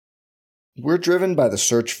We're driven by the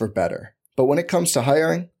search for better. But when it comes to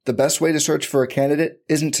hiring, the best way to search for a candidate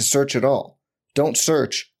isn't to search at all. Don't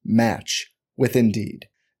search, match with Indeed.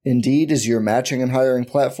 Indeed is your matching and hiring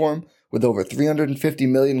platform with over 350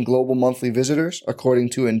 million global monthly visitors,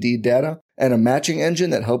 according to Indeed data, and a matching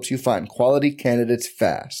engine that helps you find quality candidates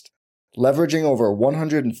fast. Leveraging over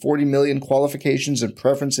 140 million qualifications and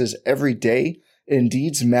preferences every day,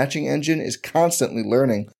 Indeed's matching engine is constantly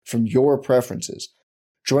learning from your preferences.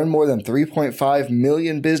 Join more than 3.5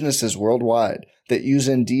 million businesses worldwide that use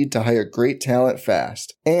Indeed to hire great talent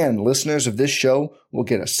fast. And listeners of this show will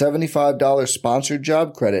get a $75 sponsored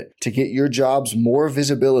job credit to get your jobs more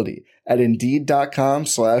visibility at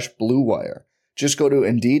Indeed.com/Blue Wire. Just go to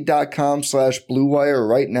Indeed.com/Blue Wire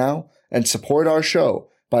right now and support our show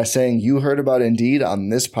by saying you heard about Indeed on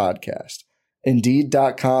this podcast.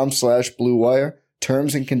 Indeed.com/Blue Wire.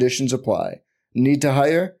 Terms and conditions apply. Need to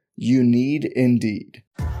hire? You need Indeed.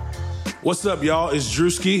 What's up, y'all? It's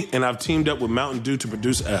Drewski, and I've teamed up with Mountain Dew to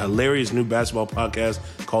produce a hilarious new basketball podcast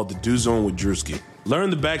called The Dew Zone with Drewski.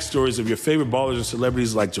 Learn the backstories of your favorite ballers and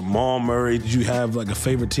celebrities like Jamal Murray. Did you have like a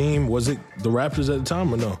favorite team? Was it the Raptors at the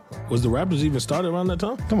time or no? Was the Raptors even started around that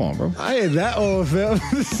time? Come on, bro. I ain't that old, fam.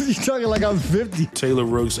 You talking like I'm 50. Taylor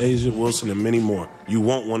Rooks, Asia Wilson, and many more. You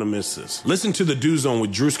won't want to miss this. Listen to The Dew Zone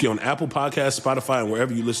with Drewski on Apple Podcasts, Spotify, and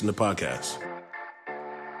wherever you listen to podcasts.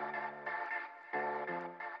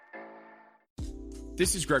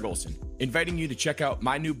 This is Greg Olson, inviting you to check out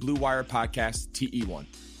my new Blue Wire podcast, TE1,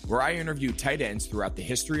 where I interview tight ends throughout the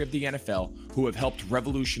history of the NFL who have helped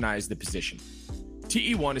revolutionize the position.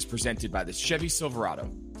 TE1 is presented by the Chevy Silverado.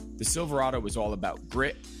 The Silverado is all about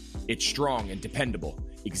grit, it's strong and dependable,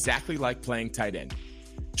 exactly like playing tight end.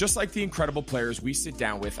 Just like the incredible players we sit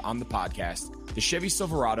down with on the podcast, the Chevy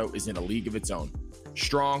Silverado is in a league of its own.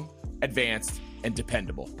 Strong, advanced, and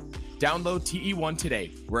dependable. Download TE1 today,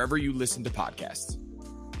 wherever you listen to podcasts.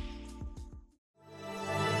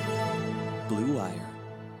 Blue Wire.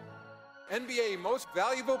 NBA Most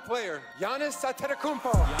Valuable Player, Giannis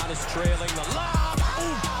Antetokounmpo. Giannis trailing the lob.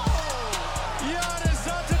 Giannis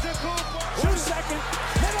Antetokounmpo. 2 second.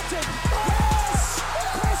 Middleton. Yes!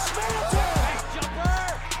 Chris Middleton. Nice jumper.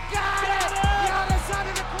 Got it. Giannis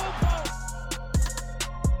Antetokounmpo.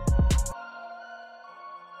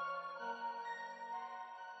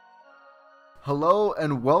 Hello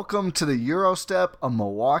and welcome to the Eurostep, a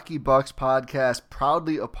Milwaukee Bucks podcast,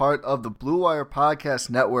 proudly a part of the Blue Wire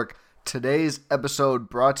Podcast Network. Today's episode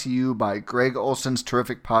brought to you by Greg Olson's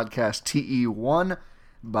terrific podcast TE1,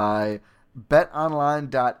 by betonline.ag,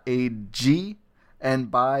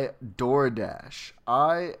 and by DoorDash.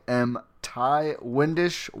 I am Ty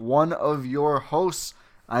Windish, one of your hosts.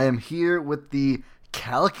 I am here with the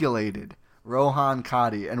calculated Rohan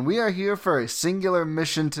Kadi, and we are here for a singular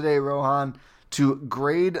mission today, Rohan, to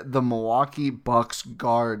grade the Milwaukee Bucks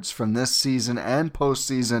guards from this season and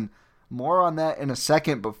postseason. More on that in a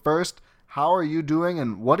second, but first, how are you doing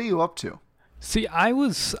and what are you up to? See, I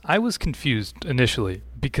was confused initially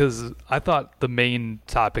because I thought the main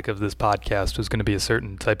topic of this podcast was going to be a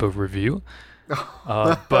certain type of review.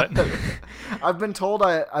 But I've been told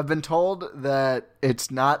that it's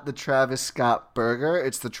not the Travis Scott burger,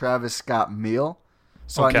 it's the Travis Scott meal.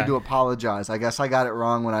 So okay. I need to apologize. I guess I got it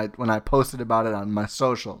wrong when I posted about it on my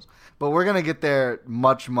socials. But we're going to get there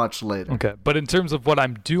much, much later. Okay. But in terms of what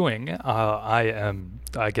I'm doing, I am,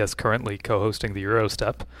 I guess, currently co-hosting the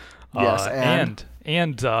Eurostep. Yes, and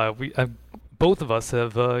we both of us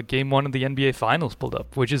have Game 1 of the NBA Finals pulled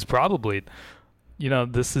up, which is probably,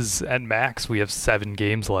 this is at max. We have 7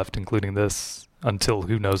 games left, including this, until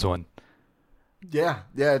who knows when. Yeah,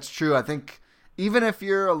 it's true. I think even if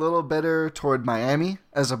you're a little bitter toward Miami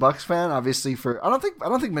as a Bucks fan, obviously I don't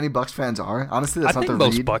think many Bucks fans are. Honestly, that's not the read. I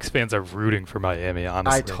think most Bucks fans are rooting for Miami,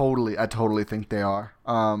 honestly. I totally think they are.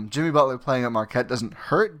 Jimmy Butler playing at Marquette doesn't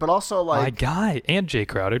hurt, but also like my guy and Jay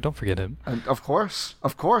Crowder, don't forget him. And of course,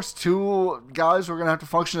 2 guys who are gonna have to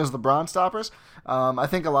function as LeBron stoppers. I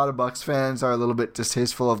think a lot of Bucks fans are a little bit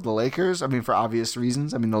distasteful of the Lakers. I mean, for obvious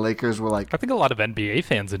reasons. I mean, the Lakers were like... I think a lot of NBA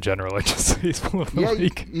fans in general are distasteful of the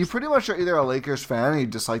Lakers. You pretty much are either a Lakers fan or you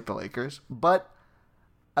dislike the Lakers. But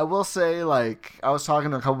I will say, like, I was talking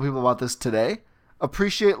to a couple people about this today.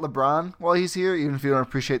 Appreciate LeBron while he's here, even if you don't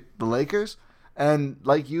appreciate the Lakers. And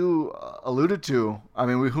like you alluded to, I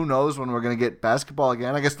mean, who knows when we're going to get basketball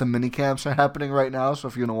again. I guess the mini camps are happening right now, so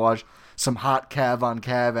if you're going to watch some hot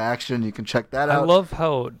Cav-on-Cav action, you can check that out. I love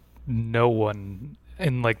how no one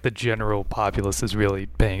in like the general populace is really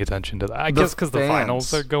paying attention to that. I guess because the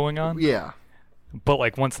finals are going on. Yeah. But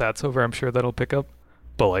like once that's over, I'm sure that'll pick up.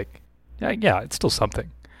 But like, yeah, it's still something.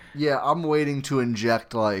 Yeah, I'm waiting to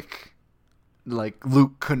inject like like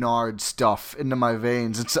Luke Kennard stuff into my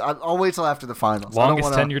veins. I'll wait till after the finals.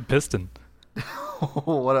 Longest tenured Piston.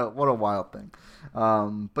 what a wild thing.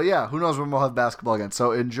 But yeah, who knows when we'll have basketball again.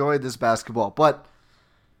 So enjoy this basketball. But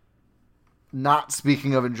not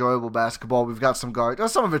speaking of enjoyable basketball, we've got some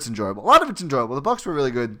guards. Some of it's enjoyable. A lot of it's enjoyable. The Bucks were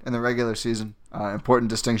really good in the regular season. Important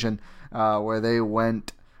distinction, where they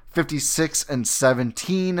went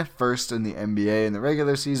 56-17, first in the NBA in the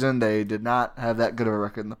regular season. They did not have that good of a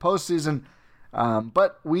record in the postseason.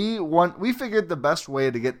 But we figured the best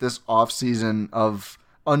way to get this offseason of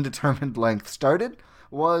undetermined length started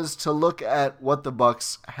was to look at what the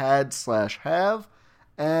Bucks had/have.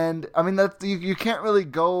 And I mean that you can't really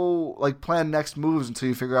go like plan next moves until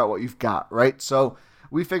you figure out what you've got, right? So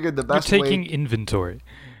we figured the best You're taking inventory.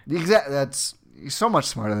 Exactly. That's so much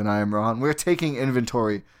smarter than I am, Rohan. We're taking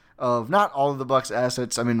inventory of not all of the Bucks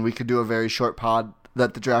assets. I mean, we could do a very short pod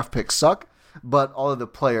that the draft picks suck, but all of the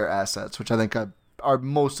player assets, which I think are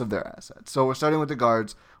most of their assets. So we're starting with the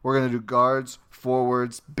guards. We're going to do guards,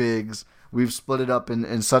 forwards, bigs. We've split it up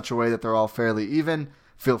in such a way that they're all fairly even.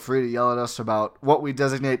 Feel free to yell at us about what we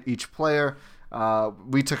designate each player.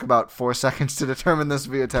 We took about 4 seconds to determine this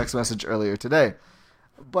via text message earlier today.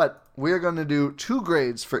 But we are going to do 2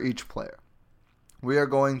 grades for each player. We are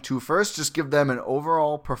going to first just give them an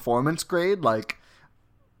overall performance grade, like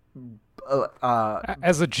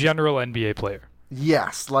as a general NBA player.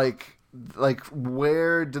 Yes, like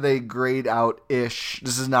where do they grade out ish?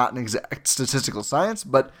 This is not an exact statistical science,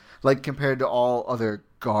 but like compared to all other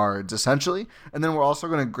guards essentially. And then we're also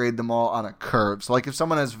going to grade them all on a curve. So like if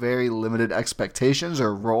someone has very limited expectations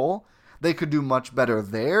or role, they could do much better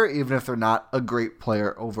there, even if they're not a great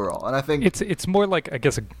player overall. And I think it's more like, I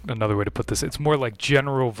guess another way to put this, it's more like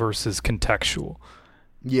general versus contextual.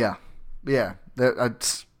 Yeah. I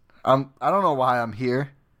don't know why I'm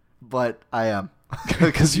here, but I am.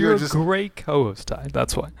 Because you're a great co-host, Ty.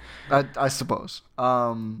 That's why. I suppose.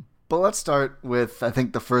 But let's start with, I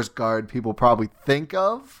think, the first guard people probably think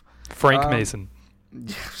of. Frank Mason.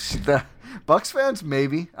 The Bucks fans,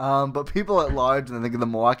 maybe. But people at large, and I think of the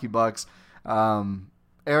Milwaukee Bucks,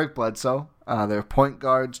 Eric Bledsoe, their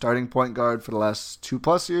starting point guard for the last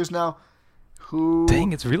 2+ years now.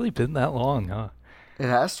 Dang, it's really been that long, huh? It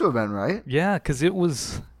has to have been, right? Yeah, because it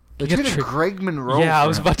was... They traded Greg Monroe. Yeah, I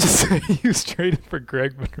was about to say he was traded for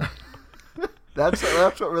Greg Monroe. That's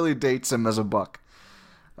what really dates him as a Buck.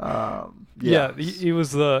 Yeah, it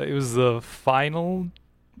was the final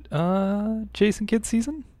Jason Kidd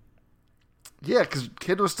season. Yeah, because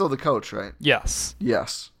Kidd was still the coach, right? Yes.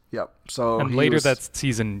 Yep. So and later that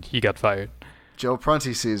season, he got fired. Joe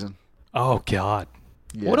Prunty season. Oh God,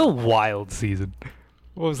 yeah. What a wild season!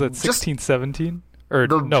 What was that? 16-17 or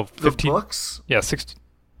no 15? The books. Yeah, 16-17.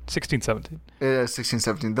 Yeah,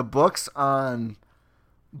 16-17. The books on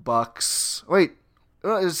Bucks. Wait, it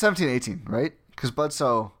was 17-18, right? Because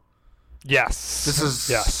Bledsoe. Yes. This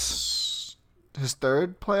is his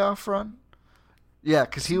third playoff run. Yeah,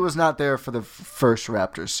 because he was not there for the first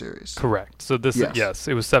Raptors series. Correct. So this, yes,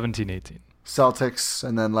 it was 17-18. Celtics,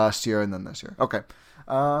 and then last year, and then this year. Okay.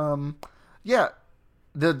 Yeah,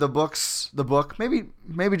 the book,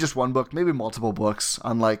 maybe just one book, maybe multiple books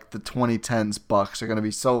on like the 2010s Bucks are going to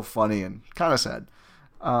be so funny and kind of sad.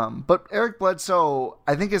 But Eric Bledsoe,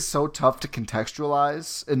 I think is so tough to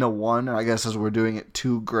contextualize into one, I guess as we're doing it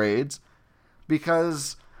 2 grades,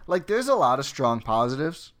 because like there's a lot of strong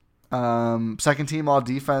positives. Second team all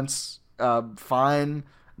defense, fine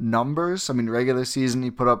numbers. I mean, regular season,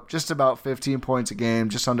 he put up just about 15 points a game,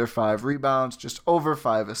 just under 5 rebounds, just over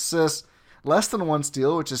 5 assists, less than 1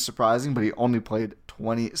 steal, which is surprising, but he only played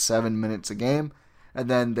 27 minutes a game. And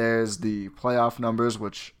then there's the playoff numbers,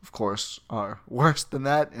 which of course are worse than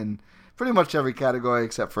that in pretty much every category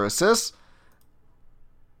except for assists.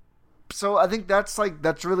 So I think that's why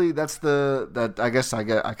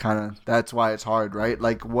it's hard, right?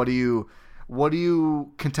 Like what do you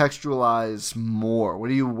contextualize more? What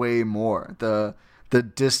do you weigh more? The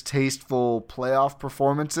distasteful playoff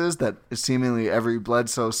performances that seemingly every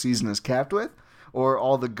Bledsoe season is capped with, or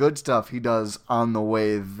all the good stuff he does on the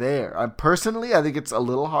way there? I think it's a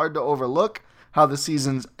little hard to overlook how the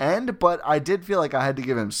seasons end, but I did feel like I had to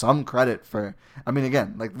give him some credit for, I mean,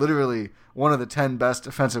 again, like literally one of the 10 best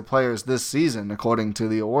defensive players this season, according to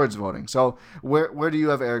the awards voting. So where do you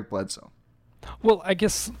have Eric Bledsoe? Well, I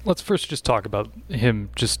guess let's first just talk about him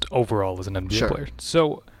just overall as an NBA player.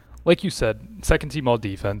 So, like you said, second team all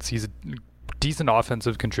defense. He's a decent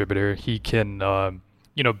offensive contributor. He can,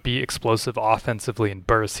 be explosive offensively and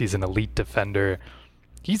burst. He's an elite defender.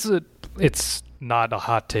 It's not a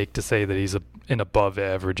hot take to say that he's an above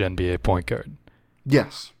average NBA point guard.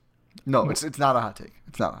 Yes. No, it's not a hot take.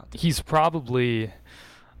 If not, he's probably,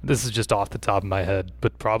 this is just off the top of my head,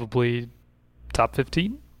 but probably top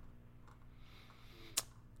 15?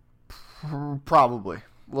 Probably.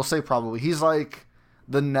 We'll say probably. He's like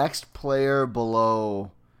the next player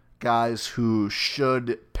below guys who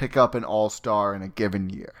should pick up an all-star in a given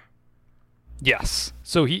year. Yes.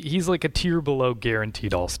 So he's like a tier below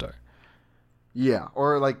guaranteed all-star. Yeah,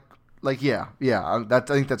 or like yeah. I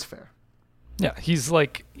think that's fair. Yeah, he's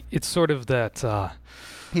like, it's sort of that...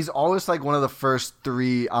 he's always like one of the first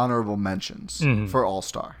 3 honorable mentions for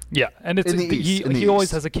all-star. Yeah, and it's he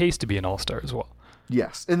always has a case to be an all-star as well.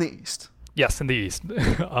 Yes, in the East. Yes, in the East.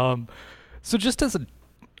 So just as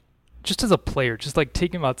a player, just like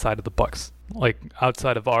take him outside of the Bucks, like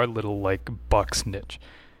outside of our little like Bucks niche.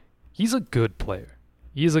 He's a good player.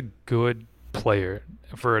 He's a good player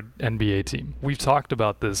for an NBA team. We've talked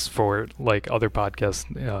about this for like other podcasts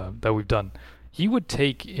that we've done. He would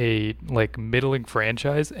take a like middling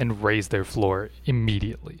franchise and raise their floor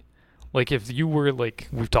immediately. Like if you were like,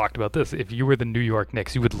 we've talked about this, if you were the New York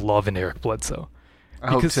Knicks, you would love an Eric Bledsoe.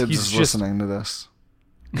 I hope Tibbs is listening to this.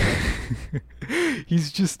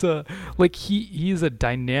 He's just like he is a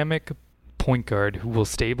dynamic point guard who will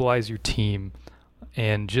stabilize your team,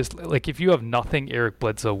 and just like if you have nothing, Eric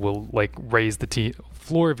Bledsoe will like raise the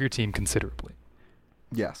floor of your team considerably.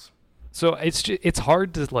 Yes. So it's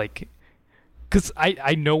hard to like, because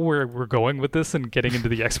I know where we're going with this and getting into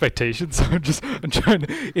the expectations. So I'm trying.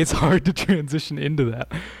 It's hard to transition into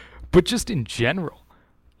that, but just in general,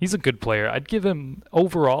 he's a good player. I'd give him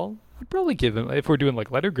overall. I'd probably give him, if we're doing like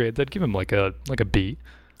letter grades, I'd give him like a B.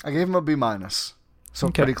 I gave him a B-. So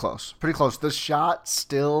Okay. Pretty close. Pretty close. The shot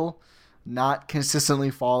still not consistently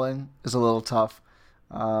falling is a little tough.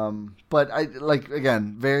 But I like,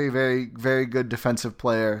 again, very, very, very good defensive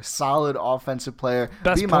player, solid offensive player.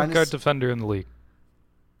 Best B-. point guard defender in the league.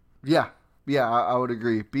 Yeah, I would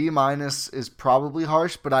agree. B- is probably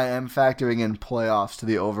harsh, but I am factoring in playoffs to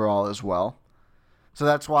the overall as well. So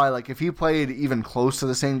that's why, like, if he played even close to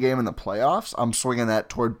the same game in the playoffs, I'm swinging that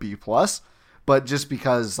toward B+. But just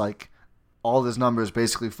because, like, all his numbers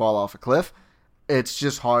basically fall off a cliff, it's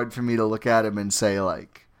just hard for me to look at him and say,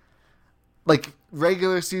 like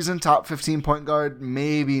regular season top 15 point guard,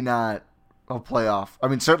 maybe not a playoff. I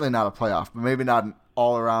mean, certainly not a playoff, but maybe not an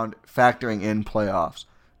all-around, factoring in playoffs,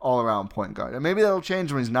 all-around point guard. And maybe that'll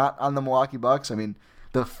change when he's not on the Milwaukee Bucks. I mean,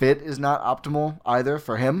 the fit is not optimal either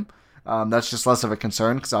for him. That's just less of a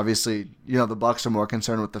concern because obviously, the Bucks are more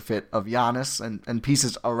concerned with the fit of Giannis and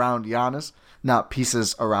pieces around Giannis, not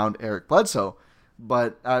pieces around Eric Bledsoe.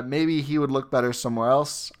 But maybe he would look better somewhere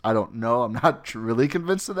else. I don't know. I'm not really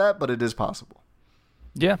convinced of that, but it is possible.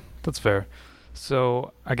 Yeah, that's fair.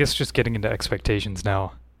 So I guess just getting into expectations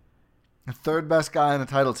now. The third best guy on a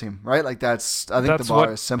title team, right? Like I think the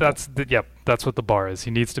bar is simple. That's what the bar is.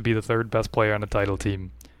 He needs to be the third best player on a title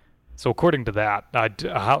team. So according to that,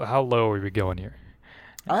 how low are we going here?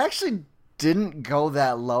 I actually didn't go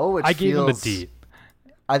that low. I gave him a D.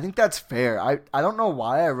 I think that's fair. I don't know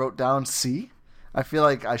why I wrote down C. I feel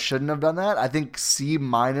like I shouldn't have done that. I think C-,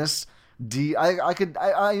 D. I could.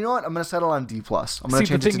 You know what? I'm gonna settle on D+. I'm gonna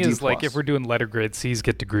change it to D+. The thing is, like, if we're doing letter grades, C's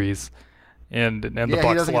get degrees, and the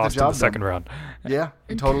Bucks lost in the second round. Yeah,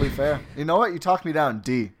 totally fair. You know what? You talked me down.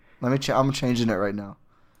 D. I'm changing it right now.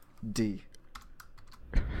 D.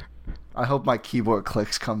 I hope my keyboard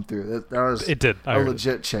clicks come through. That was it did. a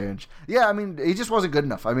legit change. Yeah, I mean, he just wasn't good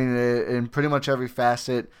enough. I mean, in pretty much every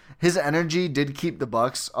facet, his energy did keep the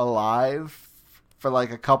Bucks alive for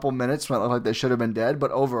like a couple minutes when it looked like they should have been dead.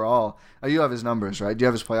 But overall, you have his numbers, right? Do you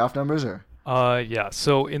have his playoff numbers or? Yeah.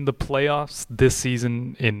 So in the playoffs this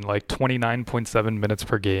season, in like 29.7 minutes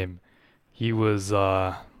per game, he was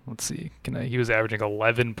he was averaging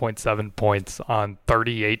 11.7 points on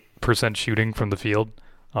 38% shooting from the field.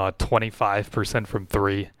 25% from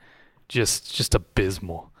three, just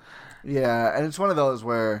abysmal. Yeah, and it's one of those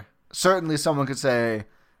where certainly someone could say,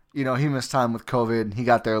 he missed time with COVID and he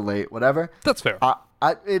got there late, whatever. That's fair.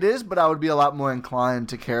 It is, but I would be a lot more inclined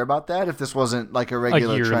to care about that if this wasn't like a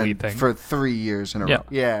regular trend thing. For 3 years in a row.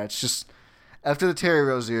 Yeah, it's just after the Terry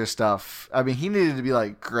Rozier stuff. I mean, he needed to be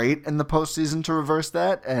like great in the postseason to reverse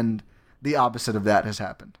that, and the opposite of that has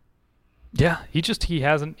happened. Yeah, he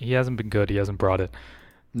hasn't been good. He hasn't brought it.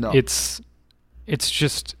 No, it's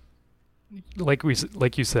just like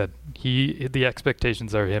you said. The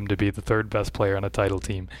expectations are him to be the third best player on a title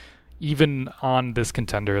team. Even on this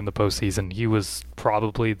contender in the postseason, he was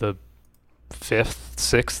probably the 5th,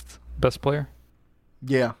 6th best player.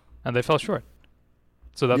 Yeah, and they fell short.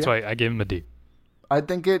 So that's why I gave him a D. I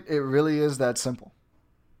think it really is that simple.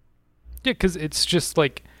 Yeah, because it's just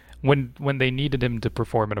like when they needed him to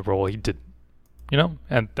perform in a role, he did.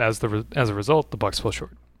 and as a result, the Bucks fell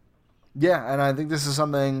short. Yeah, and I think this is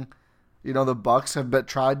something, the Bucks have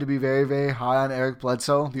tried to be very, very high on Eric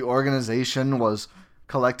Bledsoe. The organization was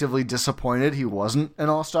collectively disappointed he wasn't an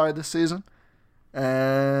all-star this season.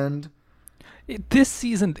 And this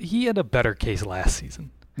season, he had a better case last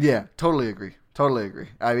season. Yeah, totally agree.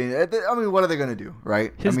 I mean, what are they going to do,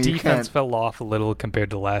 right? His defense fell off a little compared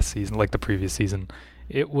to last season, like the previous season.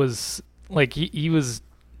 It was like he was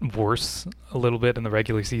worse a little bit in the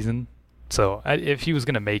regular season. So if he was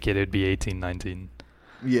going to make it, it'd be 18-19.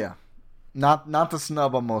 Yeah. Not the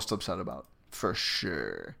snub I'm most upset about, for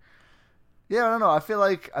sure. Yeah, I don't know. I feel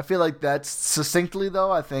like that's succinctly,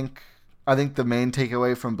 though, I think the main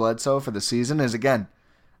takeaway from Bledsoe for the season is, again,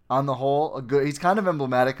 on the whole, he's kind of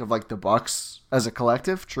emblematic of like the Bucks as a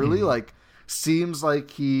collective, truly. Mm-hmm. Like, seems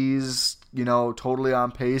like he's, totally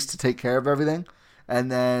on pace to take care of everything. And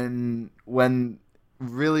then when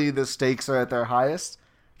really the stakes are at their highest,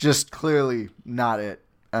 just clearly not it.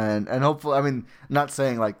 And hopefully, I mean, not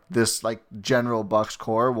saying like this like general Bucks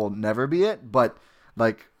core will never be it, but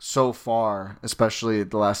like so far, especially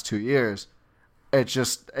the last 2 years, it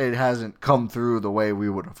hasn't come through the way we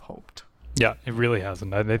would have hoped. Yeah, it really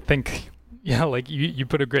hasn't. And I think, like you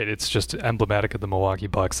put it great. It's just emblematic of the Milwaukee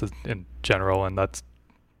Bucks in general, and it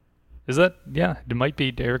might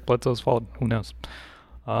be Eric Bledsoe's fault. Who knows?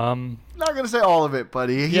 Not gonna say all of it, but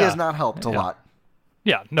he has not helped a lot.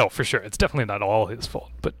 Yeah, no, for sure. It's definitely not all his fault,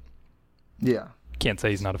 but can't say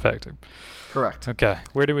he's not a factor. Correct. Okay,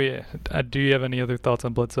 where do we? Do you have any other thoughts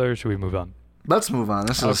on Bledsoe, or should we move on? Let's move on.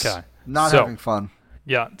 This is not having fun.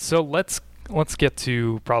 Yeah, so let's get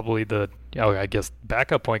to probably the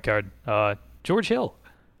backup point guard, George Hill.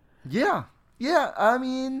 Yeah. I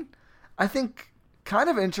mean, I think kind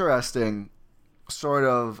of interesting. Sort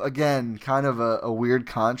of, again, kind of a weird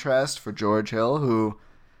contrast for George Hill, who.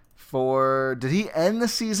 Did he end the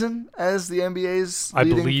season as the NBA's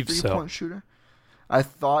leading three-point shooter? I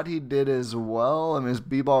thought he did as well. I mean, is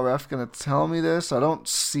B-Ball Ref going to tell me this? I don't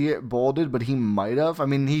see it bolded, but he might have. I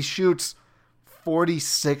mean, he shoots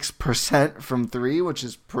 46% from three, which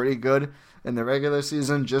is pretty good in the regular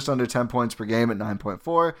season, just under 10 points per game at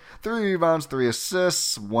 9.4. 3 rebounds, 3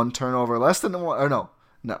 assists, 1 turnover, it's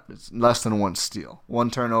less than 1 steal.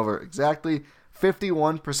 1 turnover exactly.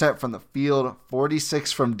 51% from the field,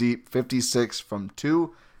 46 from deep, 56 from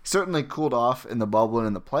 2. Certainly cooled off in the bubble and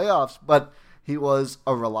in the playoffs, but he was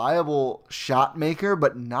a reliable shot maker,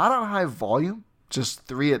 but not on high volume, just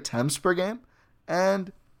 3 attempts per game.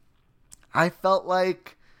 And I felt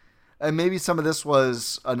like, and maybe some of this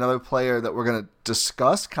was another player that we're going to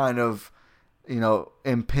discuss kind of,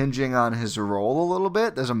 impinging on his role a little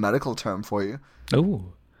bit. There's a medical term for you.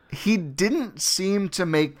 Ooh. He didn't seem to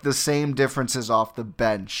make the same differences off the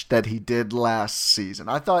bench that he did last season.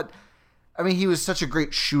 He was such a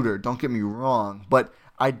great shooter, don't get me wrong, but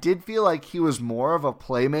I did feel like he was more of a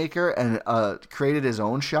playmaker and created his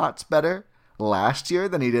own shots better last year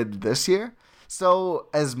than he did this year. So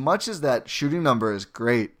as much as that shooting number is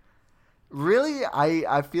great, really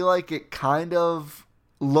I feel like it kind of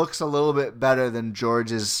looks a little bit better than George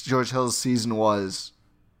Hill's season was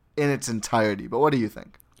in its entirety. But what do you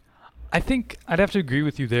think? I think I'd have to agree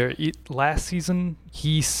with you there. Last season,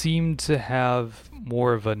 he seemed to have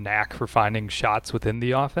more of a knack for finding shots within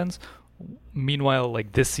the offense. Meanwhile,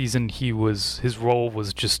 like this season, his role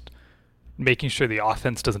was just making sure the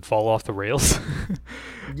offense doesn't fall off the rails.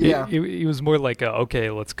 Yeah. It was more like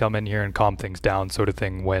let's come in here and calm things down sort of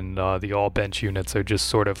thing when the all-bench units are just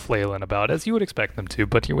sort of flailing about, as you would expect them to,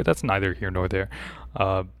 but that's neither here nor there.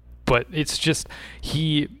 But it's just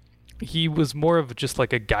he was more of just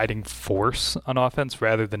like a guiding force on offense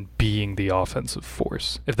rather than being the offensive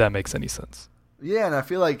force, if that makes any sense. Yeah, and I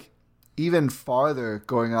feel like even farther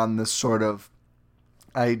going on this sort of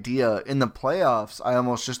idea in the playoffs, I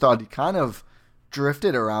almost just thought he kind of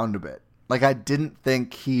drifted around a bit. Like, I didn't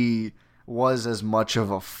think he was as much of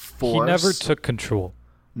a force. He never took control.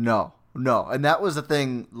 No. And that was the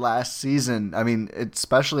thing last season. I mean,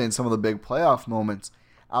 especially in some of the big playoff moments,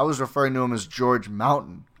 I was referring to him as George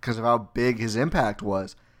Mountain because of how big his impact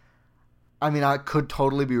was. I mean, I could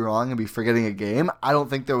totally be wrong and be forgetting a game. I don't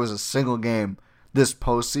think there was a single game this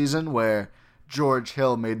postseason where George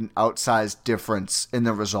Hill made an outsized difference in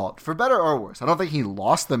the result, for better or worse. I don't think he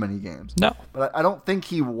lost them any games. No. But I don't think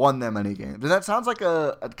he won them any games. And that sounds like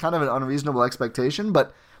a kind of an unreasonable expectation,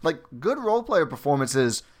 but like good role player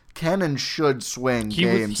performances can and should swing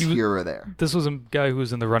games here or there. This was a guy who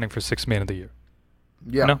was in the running for Sixth Man of the Year.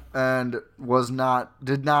 Yeah, no. And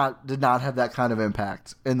did not have that kind of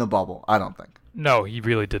impact in the bubble, I don't think. No, he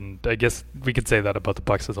really didn't. I guess we could say that about the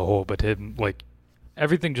Bucks as a whole, but him, like,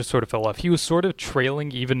 everything just sort of fell off. He was sort of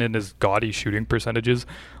trailing even in his gaudy shooting percentages,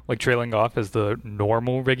 like trailing off as the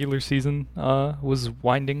normal regular season was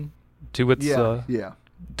winding to its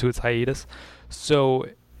to its hiatus. So,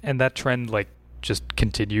 and that trend like just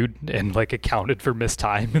continued and like accounted for missed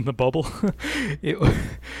time in the bubble. It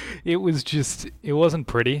wasn't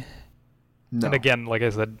pretty. No. And again, like I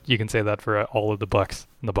said, you can say that for all of the Bucks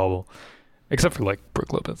in the bubble, except for like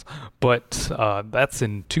Brook Lopez. But that's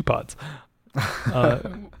in 2 pods.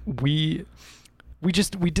 We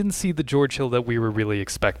didn't see the George Hill that we were really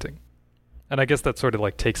expecting. And I guess that sort of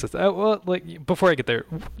like takes us out. Well, like before I get there,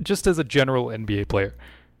 just as a general NBA player,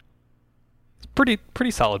 it's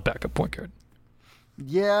pretty solid backup point guard.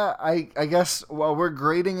 Yeah, I guess, well, we're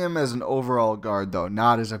grading him as an overall guard, though,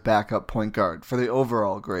 not as a backup point guard for the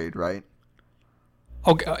overall grade, right?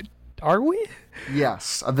 Oh, God. Are we?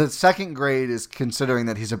 Yes. The second grade is considering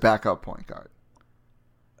that he's a backup point guard.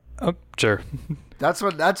 Oh, sure. That's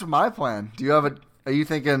my plan. Do you have are you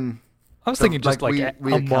thinking... I was thinking just like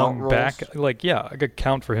we among back... Like, yeah, I could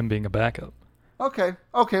count for him being a backup. Okay,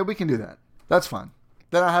 we can do that. That's fine.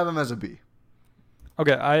 Then I have him as a B.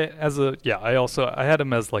 Okay, I had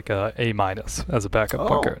him as like a A- as a backup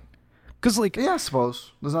point guard. Because like, yeah, I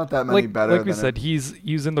suppose there's not that many better. Like we said,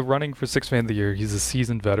 he's in the running for 6th man of the year. He's a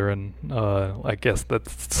seasoned veteran. I guess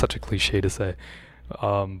that's such a cliche to say.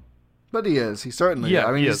 But he is. He certainly. Yeah,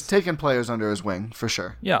 I mean, he's taken players under his wing for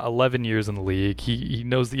sure. Yeah, 11 years in the league. He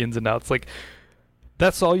knows the ins and outs. Like,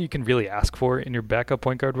 that's all you can really ask for in your backup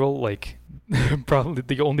point guard role. Like, probably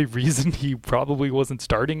the only reason he probably wasn't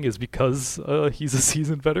starting is because he's a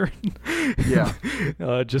seasoned veteran. Yeah.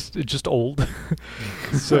 just old.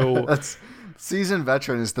 So that's seasoned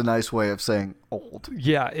veteran is the nice way of saying old.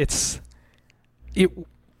 Yeah, if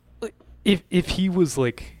he was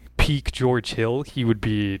like peak George Hill, he would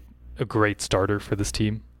be a great starter for this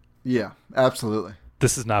team. Yeah, absolutely.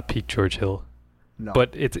 This is not peak George Hill. No.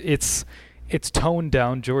 But it's toned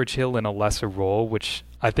down George Hill in a lesser role, which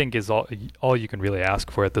I think is all you can really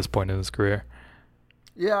ask for at this point in his career.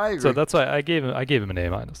 Yeah, I agree. So that's why I gave him an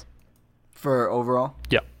A-. For overall?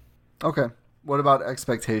 Yeah. Okay. What about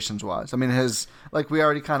expectations wise? I mean, like we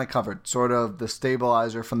already kind of covered, sort of the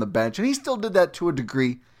stabilizer from the bench, and he still did that to a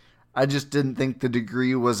degree. I just didn't think the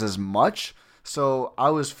degree was as much, so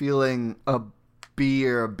I was feeling a B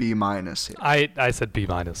or a B- here. I said B-.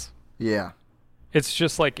 Yeah. It's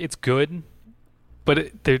just like, it's good,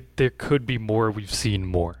 but there could be more. We've seen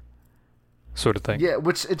more, sort of thing. Yeah,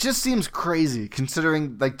 which it just seems crazy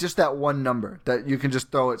considering like just that one number that you can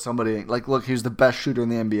just throw at somebody. Like, look, he was the best shooter in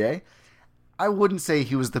the NBA. I wouldn't say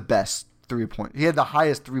he was the best 3-point. He had the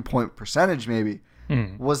highest 3-point percentage, maybe.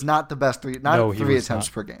 Was not the best three attempts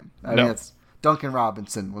per game. I mean, it's Duncan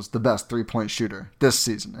Robinson was the best 3-point shooter this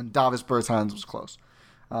season, and Davis Bertans was close.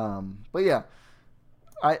 But yeah,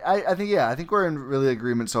 I think we're in really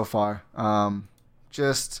agreement so far.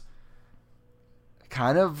 Just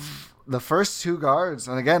kind of the first 2 guards,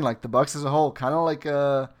 and again, like the Bucks as a whole, kind of like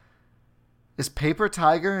is paper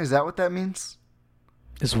tiger? Is that what that means?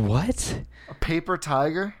 Is what? A paper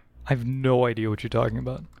tiger? I have no idea what you're talking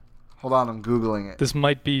about. Hold on, I'm Googling it. This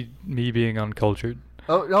might be me being uncultured.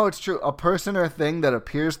 Oh, no, it's true. A person or thing that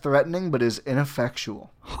appears threatening but is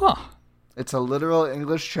ineffectual. Huh. It's a literal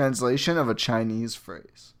English translation of a Chinese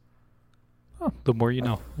phrase. Oh, the more you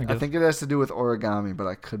know, I guess. I think it has to do with origami, but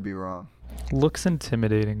I could be wrong. Looks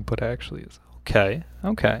intimidating, but actually is. Okay.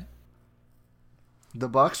 The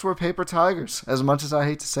Bucks were paper tigers, as much as I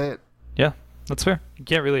hate to say it. Yeah, that's fair. You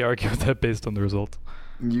can't really argue with that based on the results.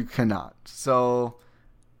 You cannot. So,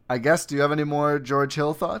 I guess, do you have any more George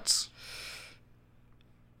Hill thoughts?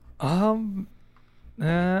 His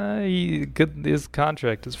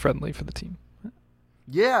contract is friendly for the team.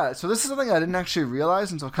 Yeah, so this is something I didn't actually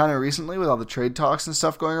realize until kind of recently with all the trade talks and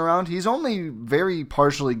stuff going around. He's only very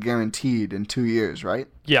partially guaranteed in 2 years, right?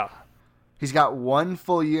 Yeah. He's got 1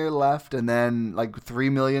 full year left and then like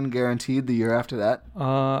 $3 million guaranteed the year after that.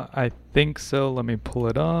 I think so. Let me pull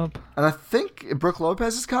it up. And I think Brook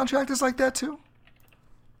Lopez's contract is like that too.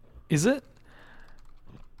 Is it?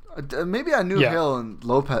 Maybe I knew Hill and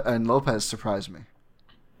Lopez surprised me.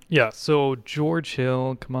 Yeah, so George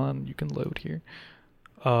Hill, come on, you can load here.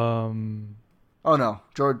 Oh no,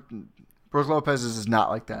 Brook Lopez's is not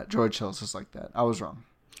like that. George Hill's is like that. I was wrong.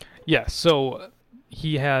 Yeah, so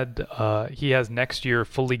he has next year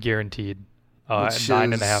fully guaranteed at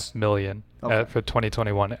 $9.5 million for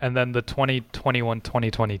 2021, and then the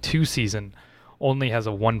 2021-2022 season only has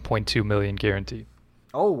a $1.2 million guarantee.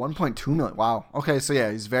 Oh, $1.2 million. Wow. Okay, so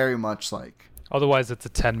yeah, he's very much like. Otherwise, it's a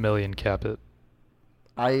 $10 million cap hit.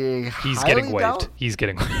 He's getting waived. He's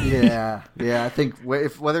getting waived. Yeah. I think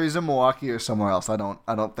whether he's in Milwaukee or somewhere else, I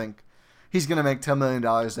don't think he's going to make $10 million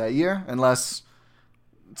that year unless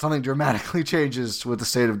something dramatically changes with the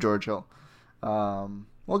state of George Hill.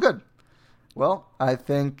 Well, good. Well, I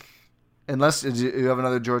think unless you have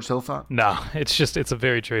another George Hill thought. No, it's a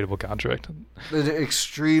very tradable contract. It's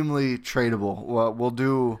extremely tradable.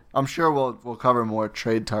 Well, I'm sure we'll cover more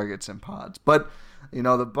trade targets and pods, but.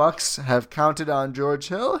 The Bucks have counted on George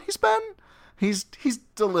Hill. He's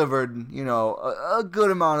delivered, a good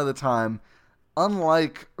amount of the time.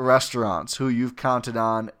 Unlike restaurants who you've counted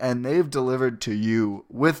on and they've delivered to you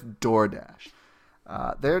with DoorDash.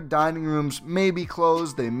 Their dining rooms may be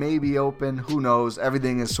closed, they may be open, who knows?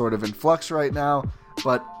 Everything is sort of in flux right now,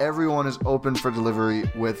 but everyone is open for delivery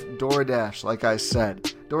with DoorDash, like I said.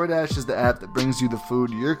 DoorDash is the app that brings you the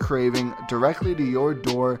food you're craving directly to your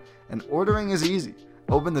door, and ordering is easy.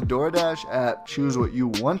 Open the DoorDash app, choose what you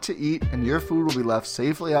want to eat, and your food will be left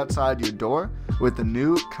safely outside your door with the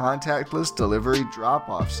new contactless delivery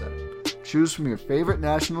drop-off setting. Choose from your favorite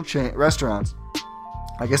national chain restaurants.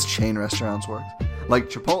 I guess chain restaurants work. Like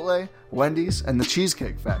Chipotle, Wendy's, and the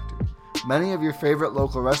Cheesecake Factory. Many of your favorite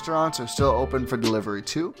local restaurants are still open for delivery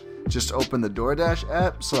too. Just open the DoorDash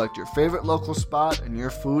app, select your favorite local spot, and your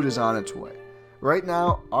food is on its way. Right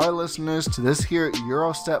now, our listeners to this here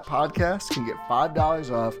Eurostep podcast can get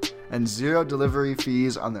 $5 off and 0 delivery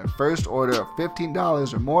fees on their first order of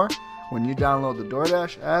 $15 or more when you download the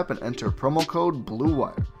DoorDash app and enter promo code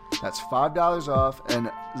BLUEWIRE. That's $5 off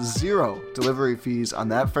and 0 delivery fees on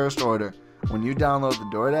that first order when you download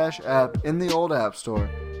the DoorDash app in the old App Store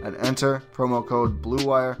and enter promo code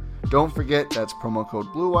BLUEWIRE. Don't forget, that's promo code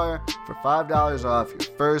BLUEWIRE for $5 off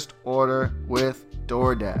your first order with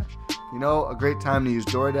DoorDash. A great time to use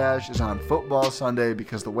DoorDash is on Football Sunday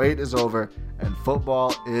because the wait is over and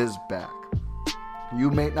football is back.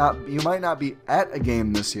 You might not be at a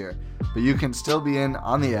game this year, but you can still be in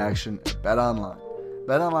on the action at BetOnline.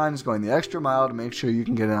 BetOnline is going the extra mile to make sure you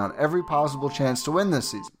can get in on every possible chance to win this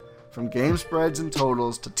season. From game spreads and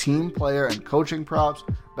totals to team, player, and coaching props,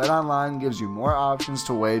 BetOnline gives you more options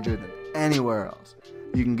to wager than anywhere else.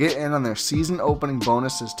 You can get in on their season-opening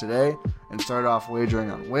bonuses today and start off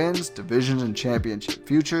wagering on wins, divisions, and championship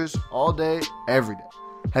futures all day, every day.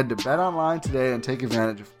 Head to BetOnline today and take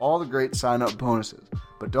advantage of all the great sign-up bonuses.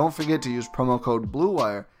 But don't forget to use promo code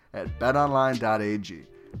BLUEWIRE at betonline.ag.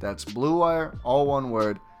 That's BLUEWIRE, all one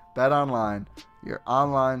word, BetOnline, your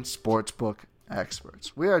online sportsbook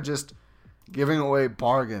experts. We are just giving away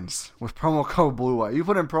bargains with promo code BLUEWIRE. You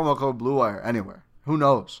put in promo code BLUEWIRE anywhere. Who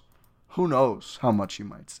knows? Who knows how much you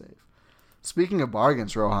might save? Speaking of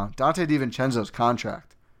bargains, Rohan, Dante DiVincenzo's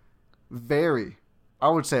contract, I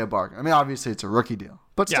would say a bargain. I mean, obviously it's a rookie deal,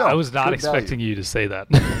 but still, I was not expecting you to say that.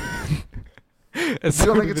 You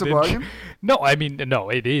don't think it's a bargain? No, I mean, no,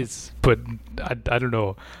 it is, but I don't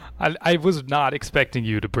know. I was not expecting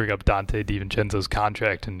you to bring up Dante DiVincenzo's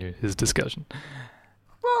contract in his discussion.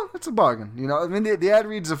 Well, it's a bargain. I mean, the ad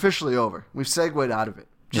read is officially over. We've segued out of it,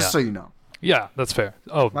 just so you know. Yeah, that's fair.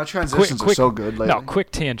 Oh, my transitions are so good lately. No, quick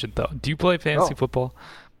tangent though. Do you play fantasy football?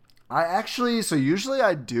 Usually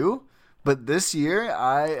I do, but this year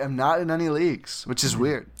I am not in any leagues, which is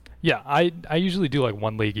weird. Yeah, I usually do like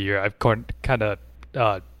one league a year. I've kind of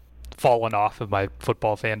fallen off of my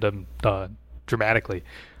football fandom dramatically.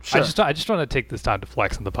 Sure. I just want to take this time to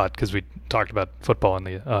flex on the pod because we talked about football in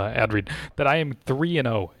the ad read that I am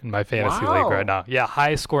 3-0 in my fantasy league right now. Yeah,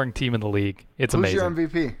 highest scoring team in the league. It's amazing.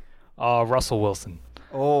 Who's your MVP? Russell Wilson.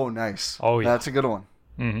 Oh, nice. Oh, yeah. That's a good one.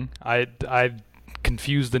 Mm-hmm. I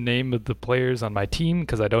confuse the name of the players on my team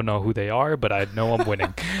because I don't know who they are, but I know I'm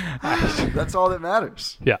winning. That's all that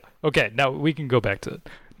matters. Yeah. Okay, now we can go back to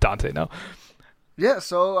Dante now. Yeah,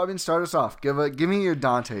 so, I mean, start us off. Give me your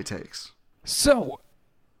Dante takes. So,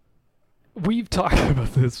 we've talked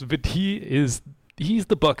about this, but he's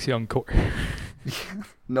the Bucks' young core.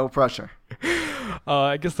 No pressure.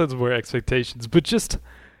 I guess that's more expectations, but just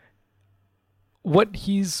what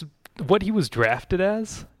he was drafted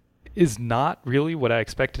as is not really what I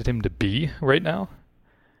expected him to be right now.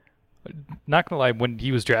 Not gonna lie, when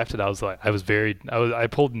he was drafted, I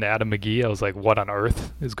pulled an Adam McGee. I was like, "What on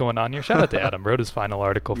earth is going on here?" Shout out to Adam. Wrote his final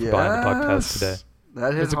article for Behind the Podcast today.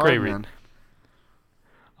 That is a great read.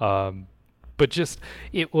 But just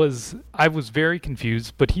I was very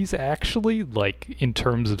confused. But he's actually like in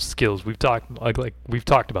terms of skills, we've talked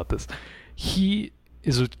about this. He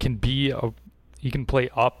can play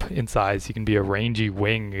up in size. He can be a rangy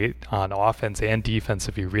wing on offense and defense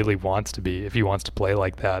if he really wants to be. If he wants to play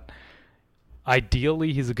like that.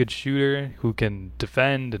 ideally, he's a good shooter who can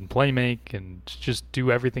defend and play make and just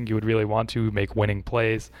do everything you would really want to, make winning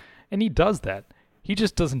plays. And he does that. He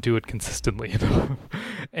just doesn't do it consistently enough.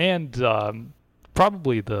 And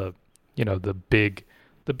probably the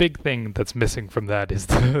big thing that's missing from that is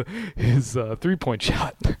his 3-point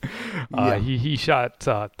shot. He shot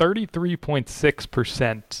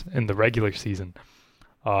 33.6% in the regular season,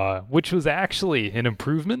 which was actually an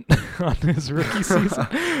improvement on his rookie season,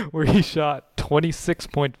 where he shot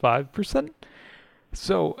 26.5%.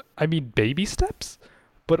 So, I mean, baby steps,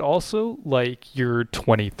 but also like you're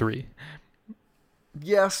 23.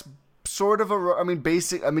 Yes, sort of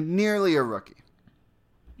nearly a rookie.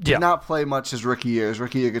 Did not play much his rookie year. His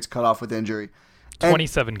rookie year gets cut off with injury.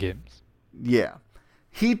 27 games. Yeah.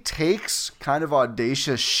 He takes kind of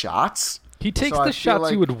audacious shots. He takes the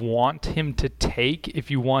shots you would want him to take if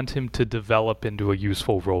you want him to develop into a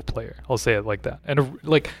useful role player. I'll say it like that. And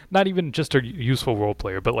not even just a useful role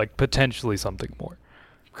player, but like potentially something more.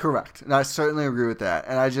 Correct. And I certainly agree with that.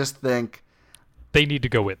 And I just think they need to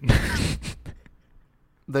go in.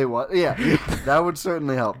 They what? Yeah, that would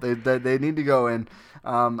certainly help. They need to go in.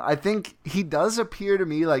 I think he does appear to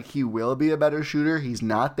me like he will be a better shooter. He's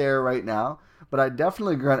not there right now, but I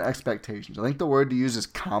definitely agree on expectations. I think the word to use is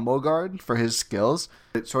combo guard for his skills.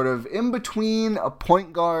 It's sort of in between a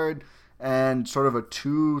point guard and sort of a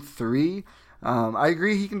 2-3. I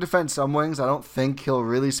agree he can defend some wings. I don't think he'll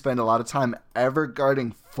really spend a lot of time ever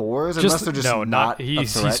guarding fours unless they're just not a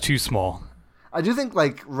threat. He's too small. I do think,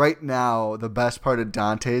 like, right now, the best part of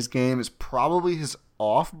Dante's game is probably his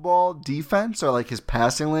off-ball defense or, like, his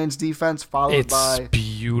passing lanes defense followed by... It's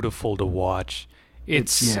beautiful to watch.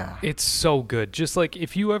 It's so good. Just, like,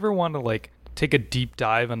 if you ever want to, like, take a deep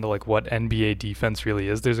dive into, like, what NBA defense really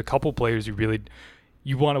is, there's a couple players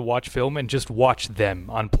you want to watch film and just watch them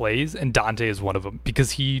on plays, and Dante is one of them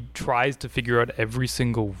because he tries to figure out every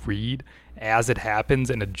single read as it happens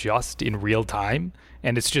and adjust in real time,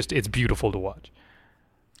 and it's beautiful to watch.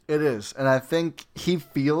 It is, and I think he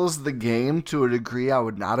feels the game to a degree I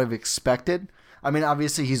would not have expected. I mean,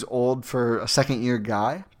 obviously he's old for a second-year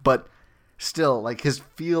guy, but still, like, his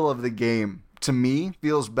feel of the game, to me,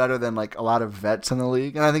 feels better than, like, a lot of vets in the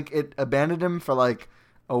league, and I think it abandoned him for, like,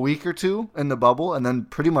 a week or two in the bubble and then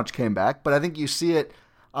pretty much came back. But I think you see it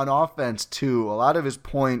on offense too. A lot of his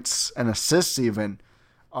points and assists even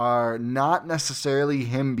are not necessarily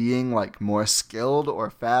him being like more skilled or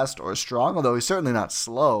fast or strong, although he's certainly not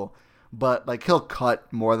slow, but like he'll cut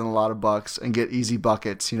more than a lot of bucks and get easy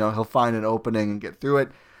buckets. You know, he'll find an opening and get through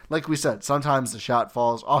it. Like we said, sometimes the shot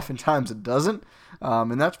falls, oftentimes it doesn't.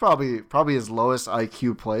 And that's probably his lowest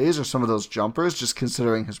IQ plays or some of those jumpers, just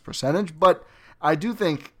considering his percentage. But I do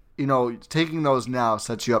think, you know, taking those now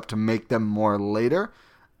sets you up to make them more later.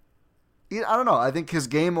 I don't know. I think his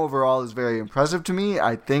game overall is very impressive to me.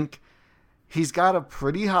 I think he's got a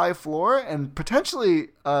pretty high floor and potentially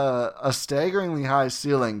a staggeringly high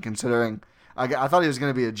ceiling, considering I thought he was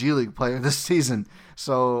going to be a G League player this season.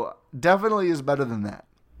 So definitely is better than that.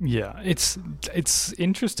 Yeah, it's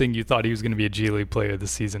interesting you thought he was going to be a G League player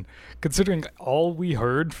this season, considering all we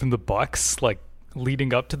heard from the Bucks, like,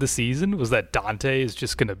 leading up to the season was that Dante is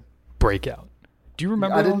just going to break out. Do you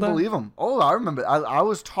remember I didn't believe him. Oh, I remember. I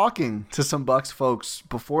was talking to some Bucks folks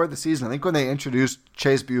before the season. I think when they introduced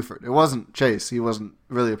Chase Buford. It wasn't Chase. He wasn't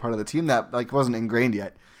really a part of the team that wasn't ingrained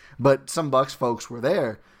yet. But some Bucks folks were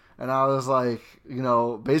there. And I was like, you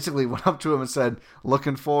know, basically went up to him and said,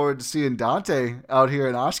 looking forward to seeing Dante out here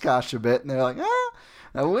in Oshkosh a bit. And they're like,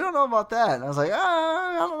 we don't know about that. And I was like,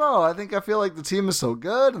 I don't know. I feel like the team is so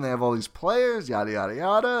good and they have all these players, yada, yada,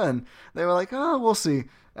 yada. And they were like, we'll see.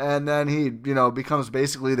 And then he, you know, becomes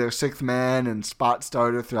basically their sixth man and spot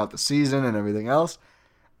starter throughout the season and everything else.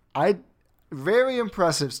 Very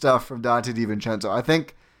impressive stuff from Dante DiVincenzo. I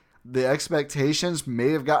think the expectations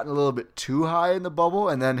may have gotten a little bit too high in the bubble,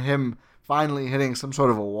 and then him finally hitting some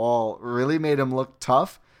sort of a wall really made him look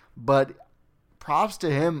tough. But props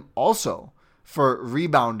to him also for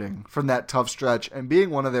rebounding from that tough stretch and being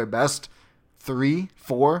one of their best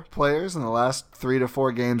 3-4 players in the last 3 to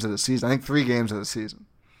 4 games of the season. I think 3 games of the season.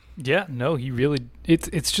 Yeah, no, he really.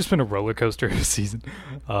 It's just been a roller coaster of a season.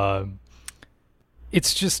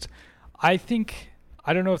 It's just, I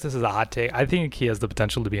don't know if this is a hot take. I think he has the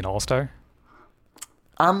potential to be an all-star.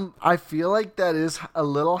 I feel like that is a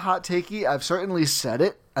little hot takey. I've certainly said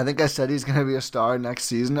it. I think I said he's going to be a star next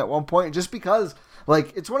season at one point, just because,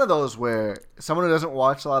 like, it's one of those where someone who doesn't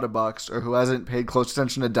watch a lot of Bucks or who hasn't paid close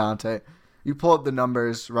attention to Dante, you pull up the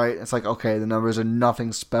numbers, right? It's like, okay, the numbers are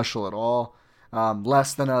nothing special at all.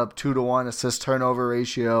 Less than a 2-to-1 assist turnover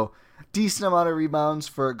ratio. decent amount of rebounds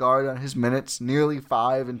for a guard on his minutes, nearly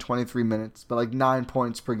 5 in 23 minutes, but like 9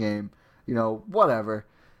 points per game. Whatever.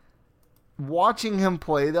 Watching him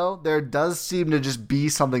play, though, there does seem to just be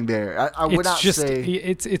something there. I would not say...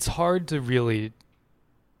 It's hard to really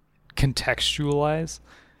contextualize.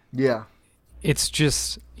 Yeah. It's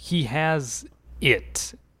just, he has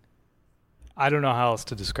it. I don't know how else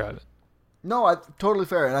to describe it. No, totally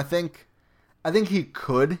fair. And I think he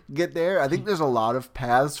could get there. I think there's a lot of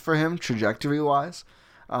paths for him, trajectory-wise.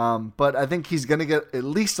 But I think he's going to get at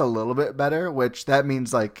least a little bit better, which that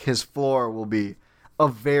means like his floor will be a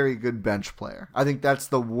very good bench player. I think that's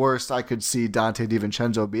the worst I could see Donte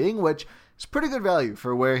DiVincenzo being, which is pretty good value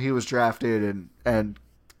for where he was drafted and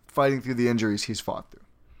fighting through the injuries he's fought through.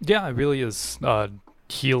 Yeah, it really is a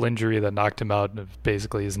heel injury that knocked him out of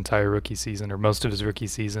basically his entire rookie season or most of his rookie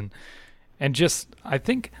season. And just, I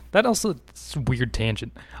think that also, it's a weird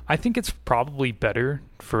tangent. I think it's probably better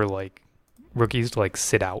for like rookies to like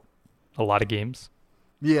sit out a lot of games.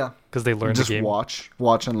 Yeah. Because they learn just the game. Watch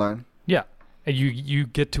and learn. Yeah. And you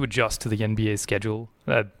get to adjust to the NBA schedule.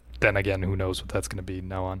 Then again, who knows what that's going to be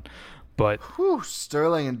now on. But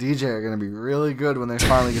Sterling and DJ are going to be really good when they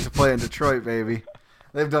finally get to play in Detroit, baby.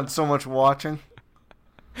 They've done so much watching.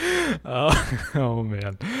 Oh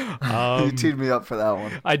man. You teed me up for that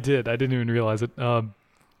one. I did. I didn't even realize it. But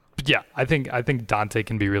yeah, I think Donte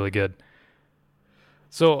can be really good.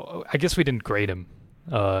 So I guess we didn't grade him.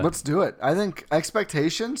 Let's do it. I think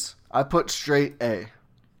expectations, I put straight A.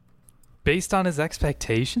 Based on his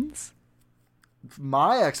expectations?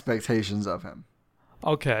 My expectations of him.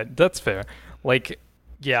 Okay, that's fair. Like,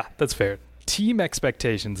 yeah, that's fair. Team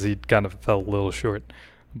expectations, he kind of fell a little short.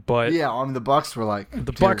 But yeah, I mean, the Bucks were like...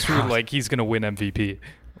 The Bucks were like, he's going to win MVP.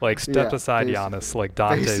 Like, step aside Giannis. Like,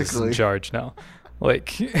 Dante's in charge now.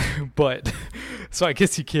 Like, but... So I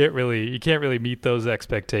guess you can't really meet those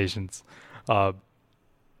expectations. But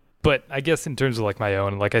I guess in terms of like my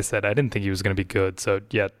own, like I said, I didn't think he was going to be good. So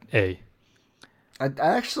yeah, A. I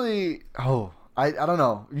actually, I don't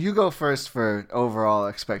know. You go first for overall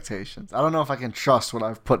expectations. I don't know if I can trust what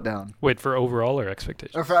I've put down. Wait, for overall or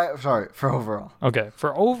expectations? Or for overall. Okay,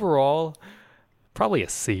 for overall, probably a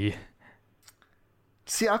C.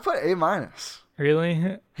 See, I put A-.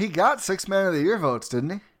 Really? He got 6 Man of the Year votes,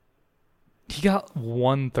 didn't he? He got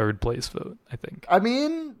 1 third place vote, I think. I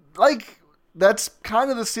mean, like... That's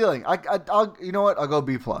kind of the ceiling. I'll you know what? I'll go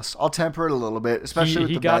B+. I'll temper it a little bit, especially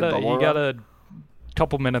with the bad bubble. He got a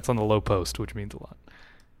couple minutes on the low post, which means a lot.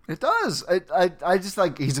 It does. I just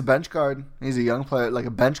like he's a bench guard. He's a young player, like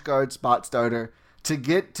a bench guard spot starter. To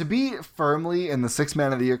be firmly in the 6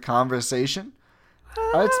 Man of the Year conversation,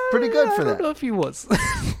 it's pretty good for that. I don't know if he was.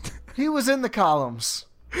 He was in the columns.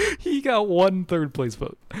 He got 1 third place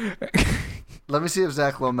vote. Let me see if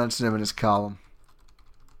Zach Lowe mentioned him in his column.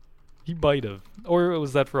 He might have. Or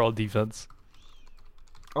was that for all defense?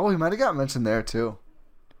 Oh, he might have got mentioned there, too.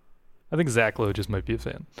 I think Zach Lowe just might be a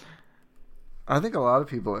fan. I think a lot of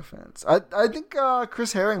people are fans. I think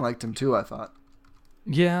Chris Herring liked him, too, I thought.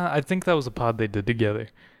 Yeah, I think that was a pod they did together.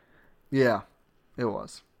 Yeah, it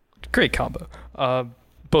was. Great combo.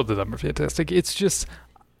 Both of them are fantastic. It's just...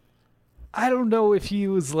 I don't know if he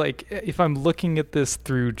was like... If I'm looking at this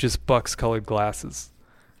through just Bucks-colored glasses...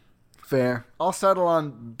 Fair. I'll settle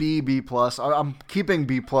on B+. I'm keeping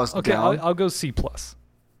B+ okay, down. I'll go C+.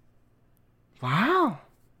 Wow.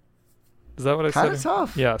 Is that what I said? Kind of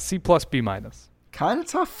tough. Yeah, C+, B-. Kind of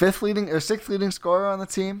tough. 6th leading scorer on the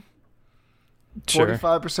team. Sure.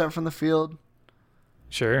 45% from the field.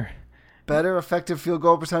 Sure. Better effective field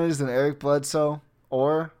goal percentage than Eric Bledsoe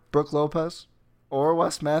or Brook Lopez or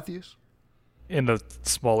Wes Matthews. In a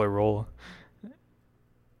smaller role.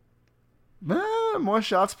 More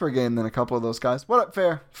shots per game than a couple of those guys. What?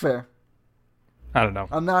 Fair. I don't know.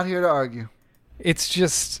 I'm not here to argue. It's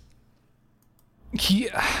just...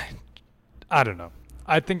 I don't know.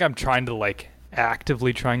 I think I'm trying to, like,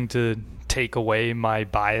 actively trying to take away my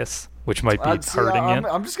bias, which might be hurting it.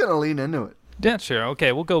 I'm just going to lean into it. Yeah, sure.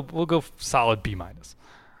 Okay, we'll go solid B-.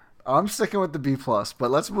 I'm sticking with the B+,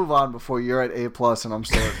 but let's move on before you're at A+ and I'm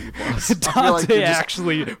still at B+. Donte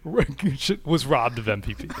actually was robbed of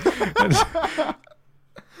MVP.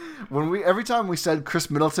 Every time we said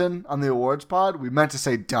Chris Middleton on the awards pod, we meant to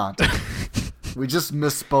say Donte. We just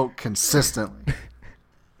misspoke consistently.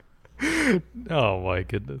 Oh my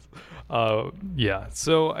goodness. Yeah.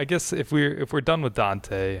 So I guess if we're done with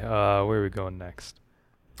Donte, where are we going next?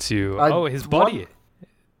 To his buddy.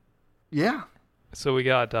 Yeah. So we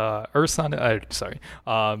got Ersan.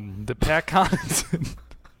 The Pat Connaughton.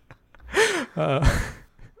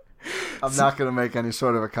 I'm not going to make any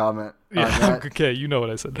sort of a comment on that. Okay, you know what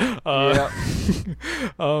I said.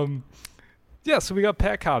 Yeah, so we got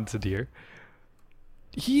Pat Connaughton here.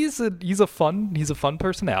 He's a fun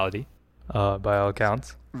personality, by all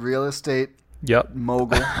accounts. Real estate Yep.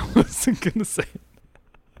 mogul. I wasn't gonna say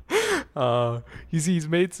it. He's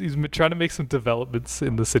trying to make some developments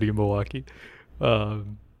in the city of Milwaukee.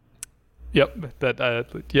 Yep.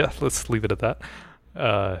 Let's leave it at that.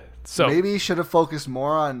 So maybe he should have focused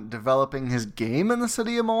more on developing his game in the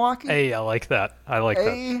city of Milwaukee. Hey, I like that.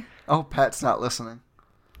 That. Oh, Pat's not listening.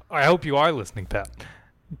 I hope you are listening, Pat.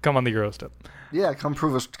 Come on the Eurostep. Yeah, come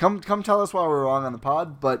prove us. Come tell us why we're wrong on the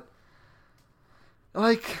pod. But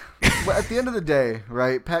like, at the end of the day,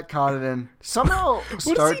 right? Pat Connaughton somehow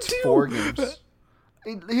starts 4 games.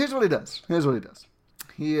 Here's what he does.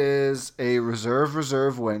 He is a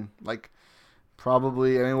reserve wing. Like,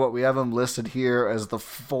 probably. I mean, we have him listed here as the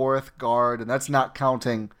 4th guard, and that's not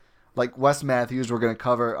counting like Wes Matthews. We're going to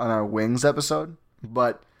cover on our wings episode,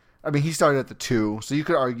 but. I mean, he started at the 2, so you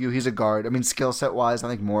could argue he's a guard. I mean, skill set wise, I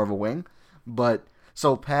think more of a wing. But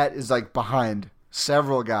so Pat is like behind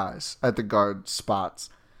several guys at the guard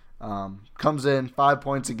spots. Comes in 5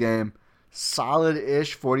 points a game,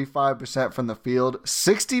 solid-ish 45% from the field,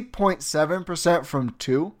 60.7% from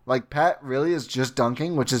 2. Like Pat really is just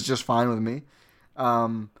dunking, which is just fine with me.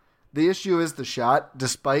 The issue is the shot,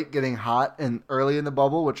 despite getting hot and early in the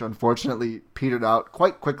bubble, which unfortunately petered out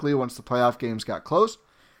quite quickly once the playoff games got close.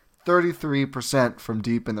 33% from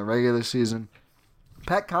deep in the regular season.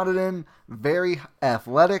 Pat Connaughton, very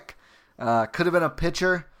athletic. Could have been a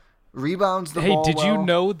pitcher. Rebounds the ball. Hey, did you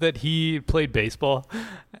know that he played baseball?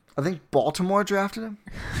 I think Baltimore drafted him.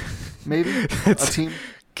 Maybe a team.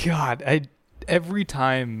 God, every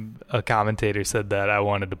time a commentator said that, I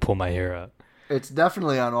wanted to pull my hair out. It's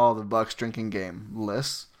definitely on all the Bucks drinking game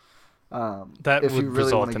lists. That would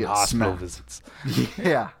result in hospital visits.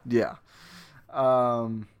 Yeah.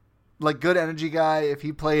 Like, good energy guy. If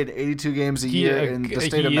he played 82 games a year in the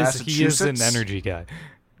state of Massachusetts... He is an energy guy.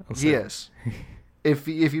 He is. If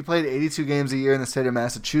he played 82 games a year in the state of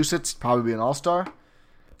Massachusetts, he'd probably be an all-star.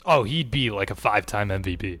 Oh, he'd be like a 5-time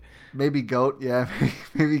MVP. Maybe GOAT. Yeah,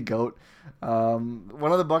 maybe GOAT.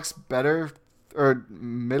 One of the Bucks' better or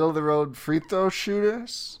middle-of-the-road free throw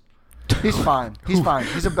shooters. He's fine. He's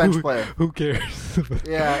a bench player. Who cares?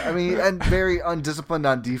 Yeah, I mean, and very undisciplined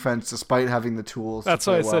on defense despite having the tools. That's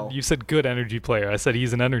why I said you said good energy player. I said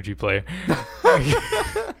he's an energy player.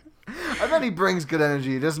 I bet he brings good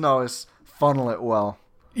energy. He doesn't always funnel it well.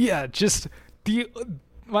 Yeah, just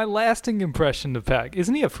my lasting impression of Pat.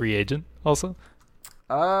 Isn't he a free agent also?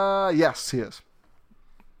 Yes, he is.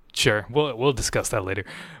 Sure, we'll discuss that later.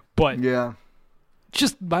 But yeah,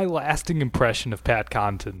 just my lasting impression of Pat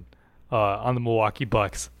Connaughton. On the Milwaukee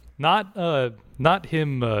Bucks, not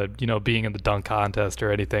him, being in the dunk contest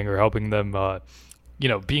or anything, or helping them,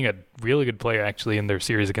 being a really good player actually in their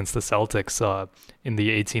series against the Celtics in the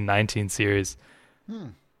 18-19 series.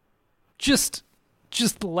 Just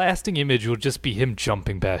the lasting image will just be him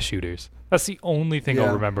jumping past shooters. That's the only thing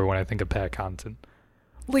I'll remember when I think of Pat Connaughton.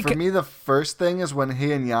 Like, for me, the first thing is when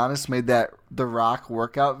he and Giannis made the Rock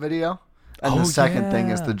workout video. And the second thing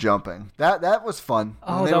is the jumping. That was fun.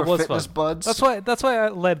 Oh, they that were was fitness fun. buds. That's why I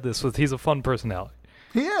led this with he's a fun personality.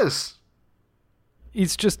 He is. He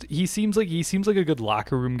seems like a good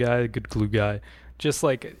locker room guy, a good glue guy. Just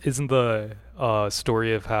like, isn't the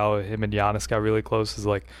story of how him and Giannis got really close is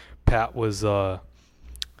like Pat was I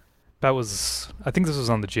think this was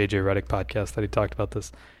on the JJ Redick podcast that he talked about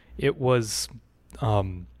this. It was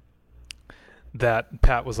that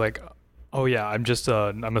Pat was like, oh yeah,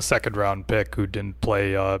 I'm a second round pick who didn't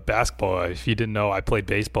play basketball. If you didn't know, I played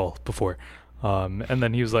baseball before. And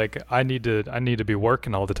then he was like, I need to be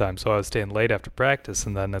working all the time, so I was staying late after practice.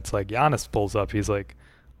 And then it's like Giannis pulls up. He's like,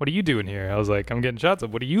 what are you doing here? I was like, I'm getting shots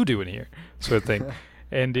up. What are you doing here? Sort of thing.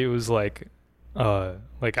 And it was like I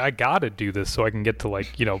gotta do this so I can get to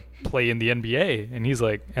play in the NBA. And he's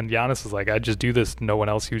like, and Giannis is like, I just do this. No one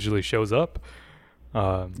else usually shows up.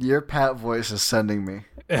 Your Pat voice is sending me.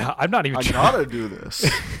 I'm not even. I gotta do this.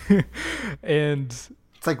 And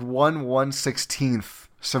it's like 1/116th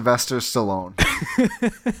Sylvester Stallone.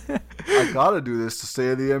 I gotta do this to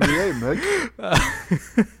stay in the NBA,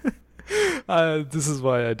 Mick. This is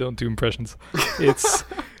why I don't do impressions. It's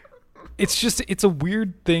a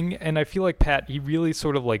weird thing, and I feel like Pat, he really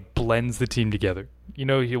sort of like blends the team together.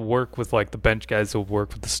 He'll work with like the bench guys. He'll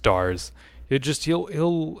work with the stars.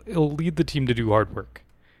 He'll lead the team to do hard work.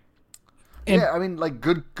 And yeah, I mean, like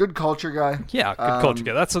good culture guy. Yeah, good culture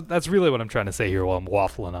guy. That's really what I'm trying to say here while I'm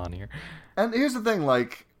waffling on here. And here's the thing,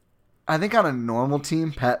 like, I think on a normal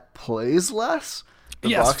team, Pat plays less. The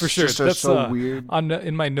yes, Bucks for sure. just are That's so weird.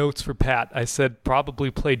 In my notes for Pat, I said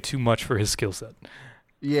probably played too much for his skill set.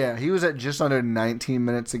 Yeah, he was at just under 19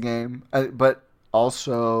 minutes a game, but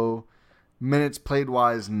also minutes played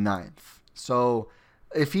wise ninth. So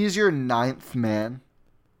if he's your ninth man,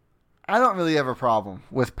 I don't really have a problem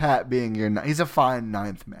with Pat being he's a fine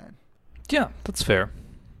ninth man. Yeah, that's fair.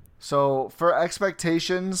 So for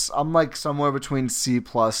expectations, I'm like somewhere between C+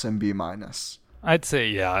 and B-. I'd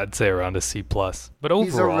say around a C+. But overall,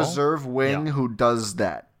 he's a reserve wing who does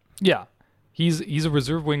that. Yeah, he's a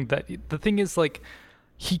reserve wing. That the thing is, like,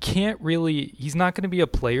 he's not going to be a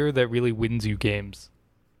player that really wins you games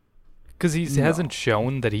because he hasn't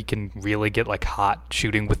shown that he can really get like hot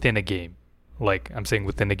shooting within a game. Like, I'm saying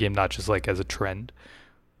within a game, not just like as a trend,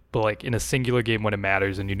 but like in a singular game when it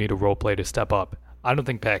matters and you need a role player to step up. I don't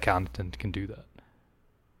think Pat Connaughton can do that.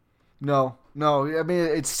 No. I mean,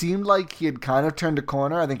 it seemed like he had kind of turned a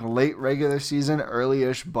corner. I think late regular season,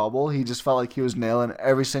 early-ish bubble, he just felt like he was nailing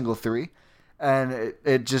every single three. And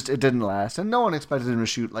it didn't last. And no one expected him to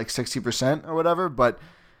shoot like 60% or whatever, but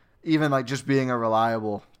even like just being a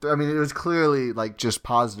reliable, I mean, it was clearly like just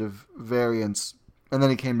positive variance. And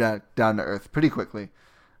then he came down to earth pretty quickly.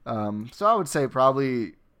 So I would say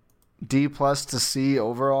probably D+ to C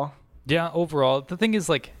overall. Yeah, overall. The thing is,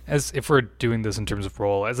 like, as if we're doing this in terms of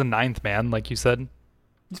role, as a ninth man, like you said,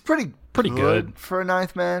 it's pretty good for a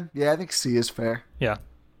ninth man. Yeah, I think C is fair. Yeah.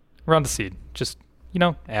 Around the C. Just,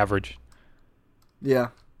 average. Yeah.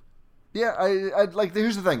 Yeah, I like.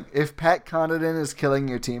 Here's the thing: if Pat Connaughton is killing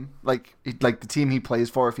your team, like the team he plays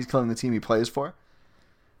for, if he's killing the team he plays for,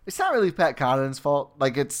 it's not really Pat Connaughton's fault.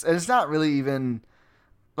 Like it's not really even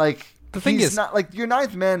like the thing is not like your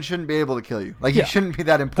ninth man shouldn't be able to kill you. Like he shouldn't be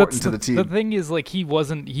that important to the team. The thing is, like, he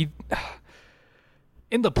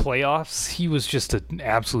in the playoffs, he was just an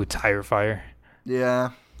absolute tire fire.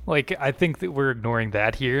 Yeah. Like, I think that we're ignoring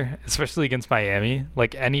that here, especially against Miami.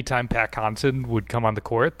 Like, anytime Pat Connaughton would come on the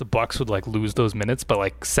court, the Bucks would, like, lose those minutes by,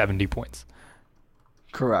 like, 70 points.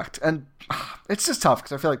 Correct. And it's just tough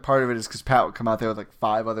because I feel like part of it is because Pat would come out there with, like,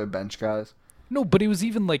 5 other bench guys. No, but it was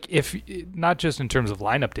even, like, if not just in terms of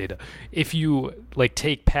lineup data, if you, like,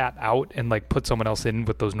 take Pat out and, like, put someone else in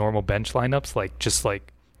with those normal bench lineups, like, just,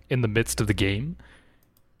 like, in the midst of the game,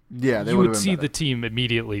 yeah, you would see the team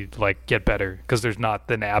immediately like get better because there's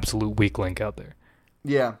not an absolute weak link out there.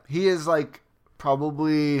 Yeah, he is like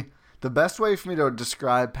probably the best way for me to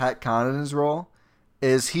describe Pat Connaughton's role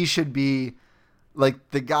is he should be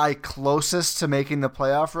like the guy closest to making the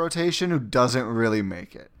playoff rotation who doesn't really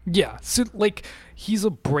make it. Yeah, so like he's a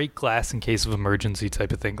break glass in case of emergency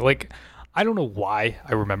type of thing. Like, I don't know why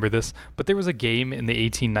I remember this, but there was a game in the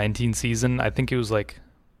 18-19 season. I think it was like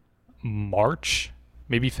March.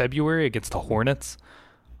 Maybe February against the Hornets,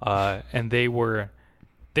 and they were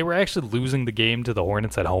actually losing the game to the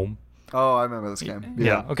Hornets at home. Oh, I remember this game.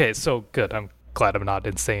 Yeah. Okay. So good. I'm glad I'm not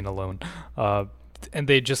insane alone. And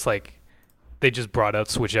they just brought out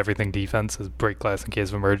switch everything defense as break glass in case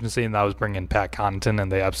of emergency, and that was bringing Pat Connaughton,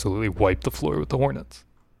 and they absolutely wiped the floor with the Hornets.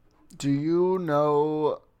 Do you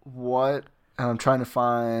know what? I'm trying to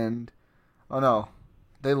find. Oh no,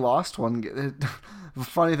 they lost one.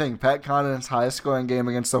 Funny thing, Pat Connaughton's highest scoring game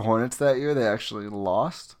against the Hornets that year, they actually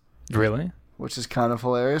lost. Really? Which is kind of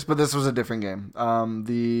hilarious, but this was a different game.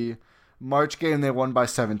 The March game, they won by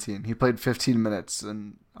 17. He played 15 minutes,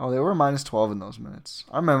 and they were minus 12 in those minutes.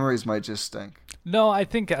 Our memories might just stink. No, I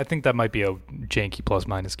think that might be a janky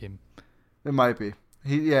plus-minus game. It might be.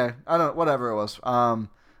 I don't. Whatever it was.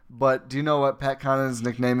 But do you know what Pat Connaughton's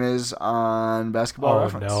nickname is on Basketball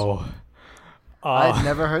Reference? Oh no. I'd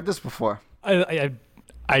never heard this before. I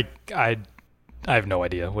have no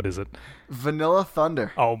idea. What is it? Vanilla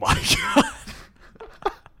Thunder. Oh my god.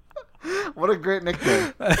 What a great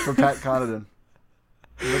nickname for Pat Connaughton.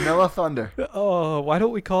 Vanilla Thunder. Oh, why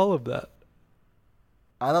don't we call him that?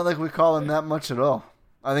 I don't think we call him that much at all.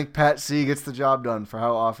 I think Pat C gets the job done for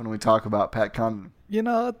how often we talk about Pat Connaughton. You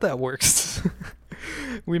know, that works.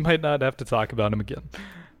 We might not have to talk about him again.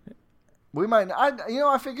 We might.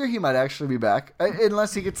 I figure he might actually be back,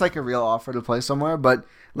 unless he gets like a real offer to play somewhere. But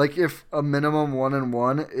like, if a minimum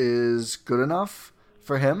 1-1 is good enough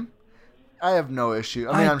for him, I have no issue.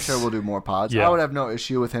 I mean, I'm sure we'll do more pods. Yeah. I would have no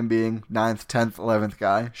issue with him being 9th, 10th, 11th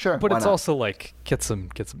guy. Sure, but it's also like get some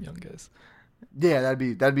young guys. Yeah,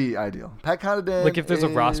 that'd be ideal. Pat Connaughton. Like if there's a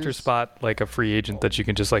roster spot, like a free agent that you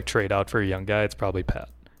can just like trade out for a young guy, it's probably Pat.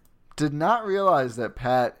 Did not realize that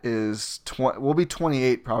Pat is will be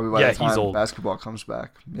 28 probably by the time basketball comes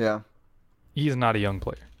back. Yeah. He's not a young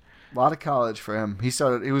player. A lot of college for him. He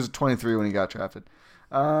was 23 when he got drafted.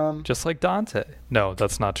 Just like Dante. No,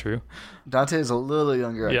 that's not true. Dante is a little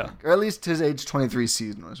younger, I Yeah. think. Or at least his age 23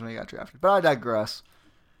 season was when he got drafted. But I digress.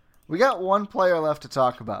 We got one player left to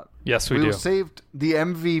talk about. Yes, we do. Saved the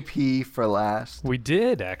MVP for last. We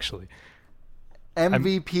did, actually.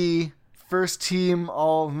 MVP, first team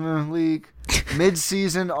All-League,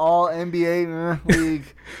 mid-season All-NBA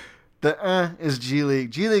League. The is G League.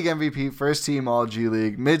 G League MVP, first team All-G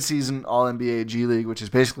League, mid-season All-NBA G League, which is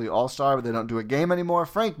basically All-Star, but they don't do a game anymore.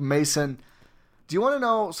 Frank Mason. Do you want to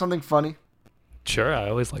know something funny? Sure, I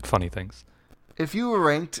always like funny things. If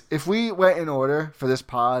we went in order for this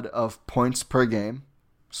pod of points per game,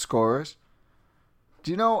 scorers, do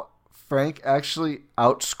you know Frank actually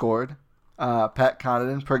outscored Pat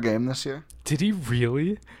Connaughton per game this year? Did he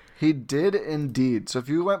really? He did indeed. So if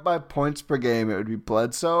you went by points per game, it would be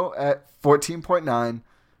Bledsoe at 14.9,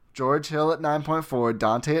 George Hill at 9.4,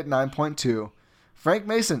 Dante at 9.2. Frank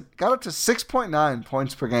Mason got up to 6.9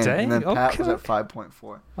 points per game, Dang, and then Pat was okay. at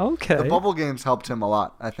 5.4. Okay. The bubble games helped him a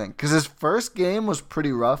lot, I think, because his first game was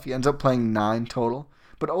pretty rough. He ends up playing 9 total.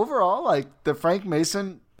 But overall, like the Frank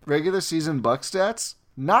Mason regular season Buck stats,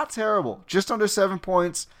 not terrible. Just under 7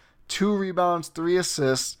 points, 2 rebounds, 3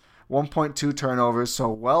 assists, 1.2 turnovers, so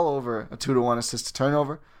well over a 2-to-1 assist to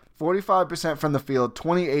turnover. 45% from the field,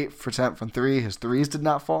 28% from 3. His threes did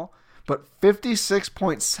not fall, but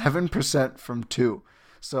 56.7% from 2.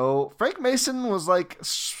 So Frank Mason was like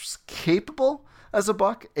capable as a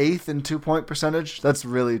Buck, 8th in 2-point percentage. That's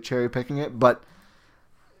really cherry picking it, but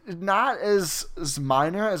not as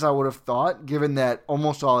minor as I would have thought, given that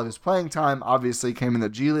almost all of his playing time obviously came in the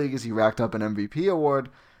G League as he racked up an MVP award.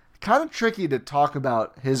 Kind of tricky to talk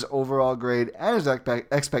about his overall grade and his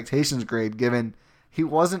expectations grade, given he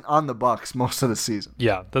wasn't on the Bucks most of the season.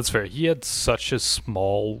 Yeah, that's fair. He had such a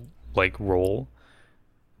small role.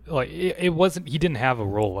 It wasn't. He didn't have a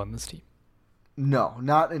role on this team. No,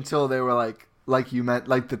 not until they were like you meant,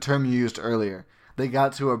 like the term you used earlier. They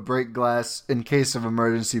got to a break glass in case of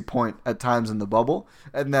emergency point at times in the bubble,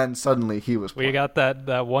 and then suddenly he was playing. We got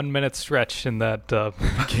that 1 minute stretch in that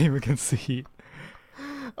game against the Heat.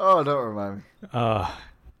 Oh, don't remind me.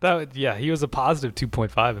 He was a positive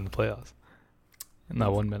 2.5 in the playoffs in that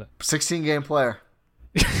 1 minute. 16-game player.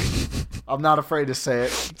 I'm not afraid to say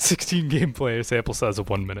it. 16 game player sample size of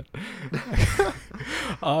 1 minute.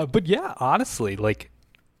 But yeah, honestly,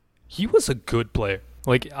 he was a good player.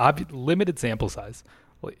 Limited sample size,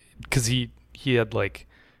 because he had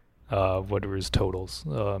what were his totals?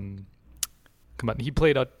 He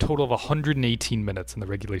played a total of 118 minutes in the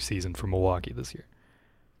regular season for Milwaukee this year.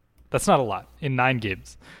 That's not a lot in 9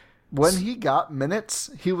 games. When he got minutes,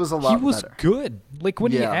 he was a lot better. He was good.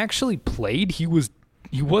 When he actually played, he was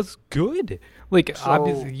good.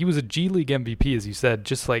 Obviously, he was a G League MVP, as you said,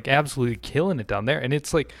 just absolutely killing it down there. And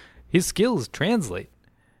it's his skills translate.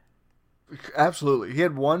 Absolutely. He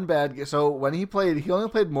had one bad game. So when he played, he only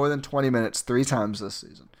played more than 20 minutes 3 times this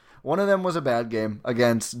season. One of them was a bad game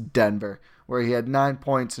against Denver, where he had 9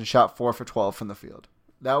 points and shot 4 for 12 from the field.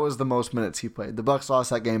 That was the most minutes he played. The Bucks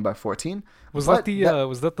lost that game by 14. Was that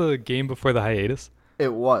the game before the hiatus?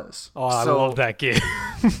 It was. Oh, I love that game.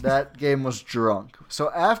 That game was drunk. So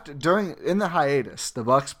in the hiatus, the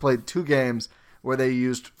Bucks played 2 games where they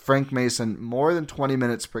used Frank Mason more than 20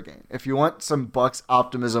 minutes per game. If you want some Bucks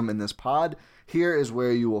optimism in this pod, here is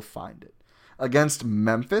where you will find it. Against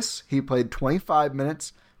Memphis, he played 25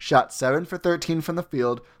 minutes, shot 7 for 13 from the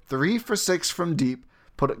field, 3 for 6 from deep,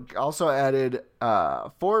 also added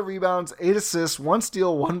 4 rebounds, 8 assists, 1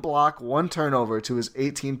 steal, 1 block, 1 turnover to his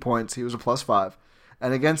 18 points. He was a +5.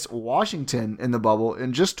 And against Washington in the bubble,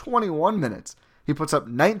 in just 21 minutes, he puts up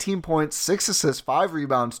 19 points, 6 assists, 5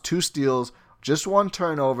 rebounds, 2 steals, just 1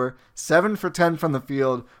 turnover, 7 for 10 from the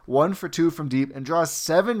field, 1 for 2 from deep, and draws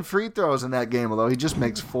 7 free throws in that game, although he just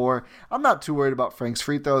makes 4. I'm not too worried about Frank's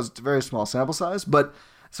free throws. It's a very small sample size, but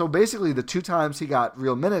so basically the 2 times he got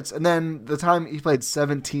real minutes, and then the time he played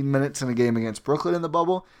 17 minutes in a game against Brooklyn in the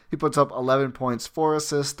bubble, he puts up 11 points, 4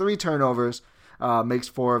 assists, 3 turnovers, makes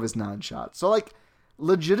 4 of his 9 shots. So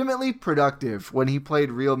legitimately productive when he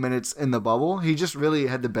played real minutes in the bubble. He just really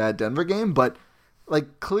had the bad Denver game, but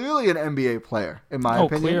clearly an NBA player in my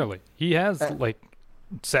opinion. Oh, clearly. He has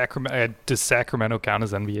Sacramento. Does Sacramento count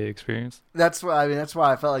as NBA experience? That's why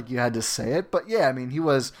I felt like you had to say it. But yeah, he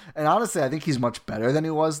was, and honestly, I think he's much better than he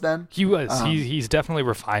was then. He was. He's definitely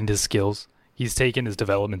refined his skills. He's taken his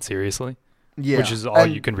development seriously. Yeah, which is all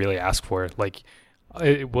you can really ask for.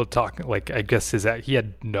 We'll talk. I guess he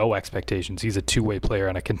had no expectations. He's a 2-way player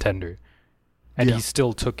and a contender, and he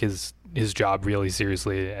still took his job really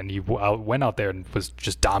seriously. And he went out there and was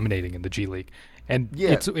just dominating in the G League. And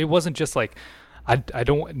it wasn't just I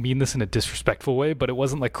don't mean this in a disrespectful way, but it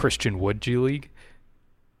wasn't like Christian Wood G League,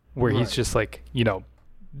 where he's just like,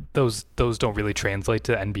 those don't really translate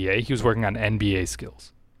to NBA. He was working on NBA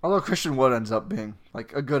skills. Although Christian Wood ends up being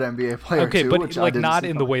like a good NBA player okay, too, but which like not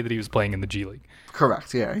in the way that he was playing in the G League.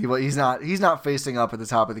 Correct. Yeah, he's not facing up at the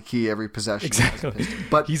top of the key every possession. Exactly.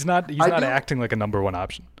 But he's not acting like a number one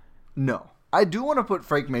option. No, I do want to put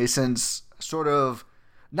Frank Mason's sort of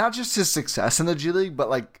not just his success in the G League, but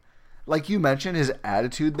like you mentioned, his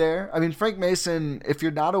attitude there. I mean, Frank Mason, if you're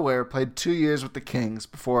not aware, played 2 years with the Kings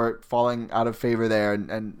before falling out of favor there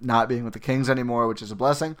and not being with the Kings anymore, which is a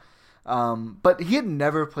blessing. But he had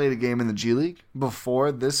never played a game in the G League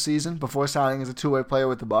before this season, before signing as a two-way player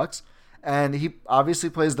with the Bucks. And he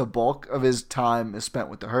obviously plays the bulk of his time is spent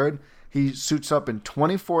with the Herd. He suits up in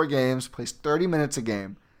 24 games, plays 30 minutes a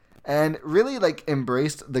game, and really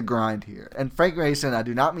embraced the grind here. And Frank Mason, I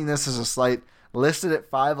do not mean this as a slight, listed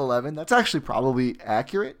at 5'11". That's actually probably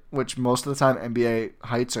accurate, which most of the time NBA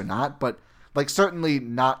heights are not, but certainly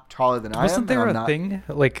not taller than I am. Wasn't there a thing,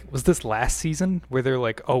 was this last season where they're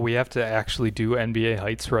like, oh, we have to actually do NBA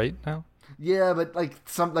heights right now? Yeah, but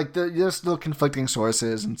there's still conflicting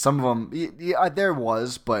sources, and some of them, there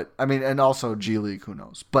was, but I mean, and also G League, who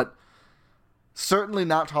knows? But certainly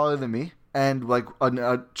not taller than me, and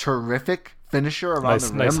a terrific finisher around the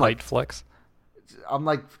rim. Nice height flex. I'm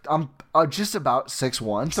just about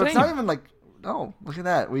 6'1", so it's not even oh, look at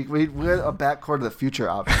that. We're a backcourt of the future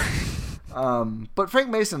option. But Frank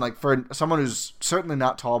Mason, for someone who's certainly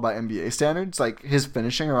not tall by NBA standards, his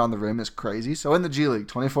finishing around the rim is crazy. So in the G League,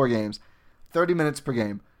 24 games, 30 minutes per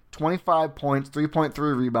game, 25 points,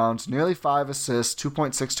 3.3 rebounds, nearly 5 assists,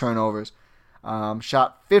 2.6 turnovers.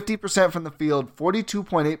 Shot 50% from the field,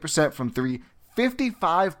 42.8% from 3,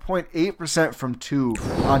 55.8% from 2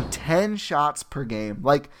 on 10 shots per game.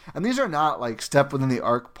 And these are not step within the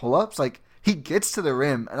arc pull-ups. He gets to the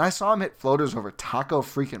rim, and I saw him hit floaters over Taco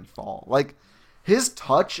freaking Fall. His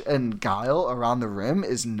touch and guile around the rim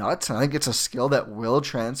is nuts, and I think it's a skill that will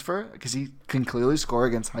transfer because he can clearly score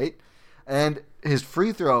against height. And his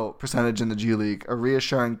free throw percentage in the G League, a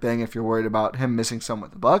reassuring thing if you're worried about him missing some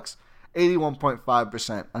with the Bucks,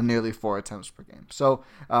 81.5% on nearly 4 attempts per game. So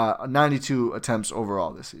 92 attempts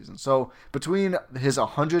overall this season. So between his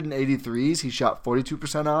 183s he shot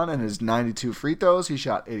 42% on and his 92 free throws he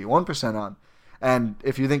shot 81% on. And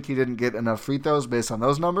if you think he didn't get enough free throws based on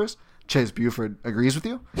those numbers, Chase Buford agrees with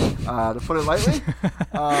you, to put it lightly.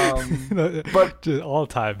 But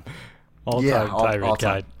all-time Tyrant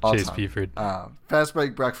guy, Chase Buford. Fast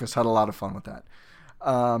Break Breakfast had a lot of fun with that.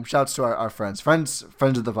 Shouts to our friends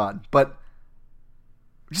of the VOD, but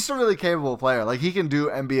just a really capable player. He can do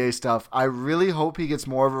NBA stuff. I really hope he gets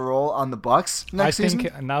more of a role on the Bucks next season. I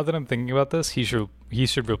think now that I'm thinking about this, he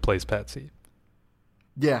should replace Patsy.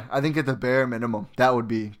 Yeah, I think at the bare minimum that would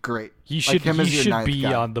be great. He should be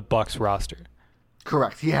on the Bucks roster.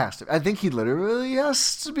 Correct. He has to. I think he literally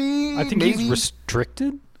has to be. I think he's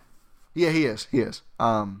restricted. Yeah, he is.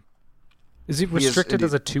 Is he restricted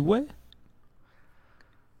as a two-way?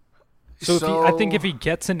 So I think if he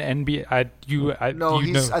gets an NBA,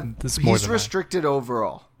 he's restricted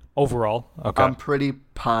overall. Overall, okay. I'm pretty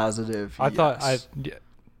positive. I'm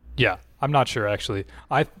not sure actually.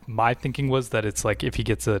 My thinking was that it's if he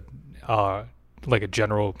gets a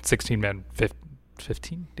general 16-man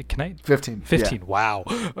 15. Can I 15? 15. Yeah. Wow.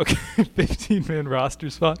 Okay, 15-man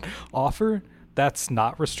roster spot offer. That's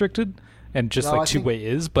not restricted, and just two-way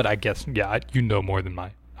is. But I guess you know more than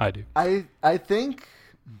I do. I think.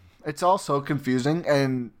 It's all so confusing,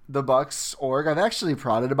 and the Bucks org, I've actually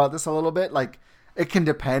prodded about this a little bit. It can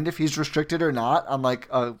depend if he's restricted or not on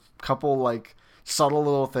a couple subtle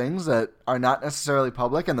little things that are not necessarily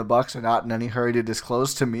public, and the Bucks are not in any hurry to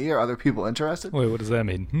disclose to me or other people interested. Wait, what does that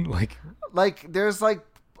mean? There's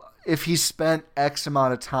if he spent X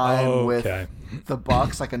amount of time with the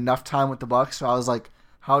Bucks, enough time with the Bucks. So I was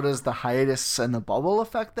how does the hiatus and the bubble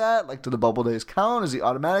affect that? Do the bubble days count? Is he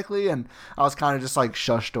automatically? And I was kind of just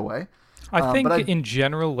shushed away. I think in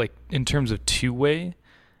general, in terms of two-way,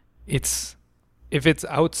 if it's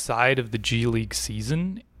outside of the G League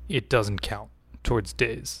season, it doesn't count towards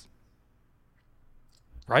days.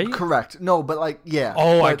 Right? Correct. No, but yeah.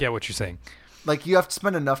 Oh, I get what you're saying. You have to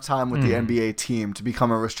spend enough time with the NBA team to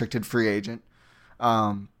become a restricted free agent.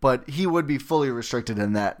 But he would be fully restricted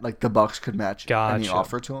in that, the Bucks could match any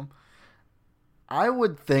offer to him. I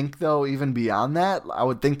would think, though, even beyond that, I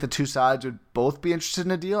would think the two sides would both be interested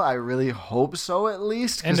in a deal. I really hope so, at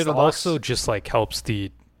least. And it also just helps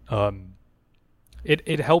the,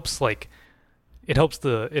 it helps the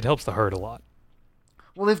Herd a lot.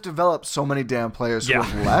 Well, they've developed so many damn players who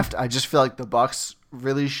have left. I just feel the Bucks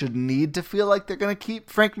really should need to feel like they're going to keep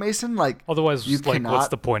Frank Mason. Like, otherwise, you like, cannot, what's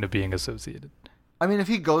the point of being associated? I mean, if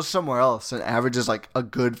he goes somewhere else and averages like a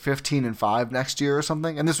good 15-5 next year or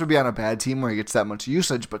something, and this would be on a bad team where he gets that much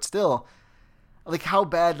usage, but still, like, how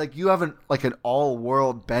bad, like, you have an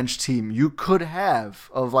all-world bench team you could have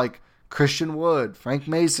of, like, Christian Wood, Frank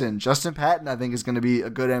Mason, Justin Patton, I think, is going to be a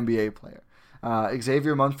good NBA player.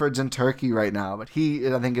 Xavier Munford's in Turkey right now, but he,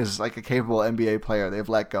 I think, is, like, a capable NBA player they've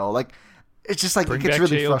let go. Like, it's just, like, it gets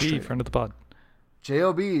really frustrating. Friend of the pod.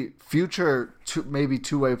 J.O.B., future maybe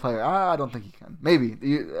two-way player. I don't think he can. Maybe.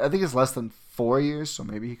 I think it's less than 4 years, so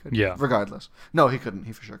maybe he could. Yeah. Regardless. No, he couldn't.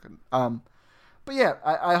 He for sure couldn't. But yeah,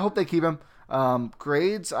 I hope they keep him.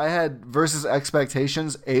 Grades, I had versus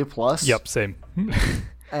expectations, A+. Yep, same.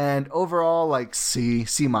 And overall, like C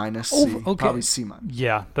minus, C. Okay. Probably C minus.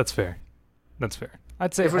 Yeah, that's fair. That's fair.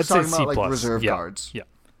 I'd say If we're I'd say talking C+. about, like, reserve yeah. guards. Yeah.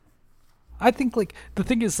 I think, like, the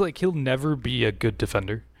thing is, like, he'll never be a good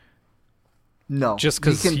defender. No. Just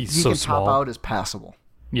 'cause he's so he can small. top out as passable.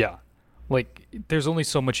 Yeah. Like, there's only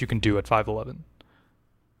so much you can do at 5'11".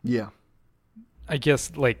 Yeah. I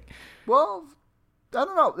guess, like... Well, I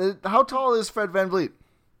don't know. How tall is Fred VanVleet?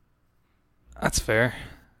 That's fair.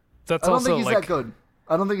 That's I don't also, think he's like... that good.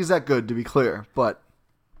 I don't think he's that good, to be clear, but...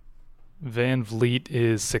 VanVleet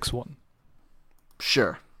is 6'1".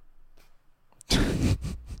 Sure.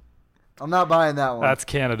 I'm not buying that one. That's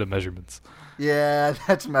Canada measurements. Yeah,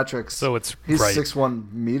 that's metrics. So it's He's right.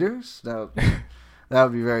 6'1" meters? That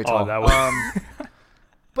would be very tall. Oh, that would...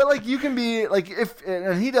 But, like, you can be, like, if...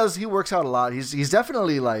 And he works out a lot. He's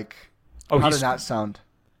definitely, like... Oh, how he's... did that sound?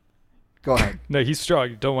 Go ahead. No, he's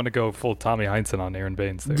strong. You don't want to go full Tommy Heinsohn on Aaron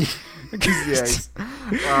Baines there.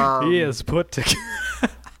 Yeah, he is put together.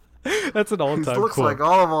 That's an all-time he looks quote. like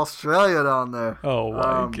all of Australia down there. Oh,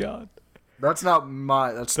 my God. That's not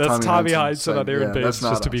my... That's Tommy Heinsohn on Aaron Baines,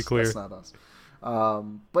 just to be clear. That's not us.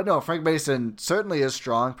 But no, Frank Mason certainly is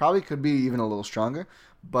strong. Probably could be even a little stronger.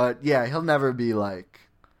 But, yeah, he'll never be, like...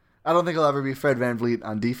 I don't think he'll ever be Fred VanVleet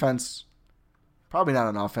on defense. Probably not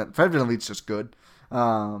on offense. Fred VanVleet's just good.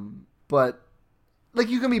 But, like,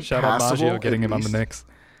 you can be Shout out passable. Maggio getting him on the Knicks.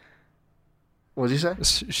 What did you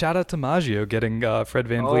say? Shout out to Maggio getting Fred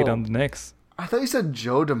VanVleet on the Knicks. I thought you said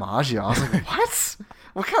Joe DiMaggio. I was like, what?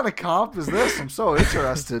 What kind of comp is this? I'm so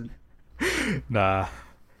interested. Nah.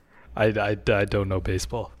 I don't know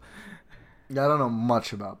baseball. Yeah, I don't know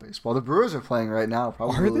much about baseball. The Brewers are playing right now.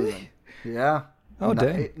 Probably. Are they? Yeah. Oh,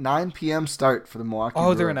 dang. 9 p.m. start for the Milwaukee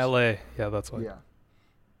Brewers. They're in L.A. Yeah, that's why. Yeah.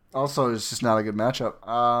 Also, it's just not a good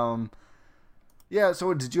matchup. Yeah,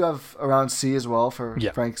 so did you have around C as well for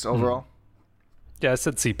Frank's overall? Yeah, I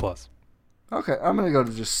said C+. Okay, I'm going to go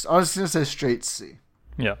to I was going to say straight C.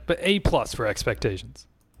 Yeah, but A+ for expectations.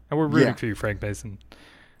 And we're rooting for you, Frank Mason.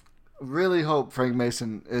 Really hope Frank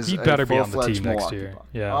Mason is He'd better a be on the full-fledged team next Milwaukee year. Buck.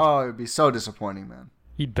 Yeah. Oh, it would be so disappointing, man.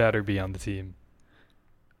 He'd better be on the team.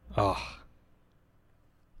 Oh.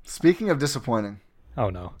 Speaking of disappointing. Oh,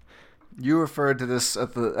 no. You referred to this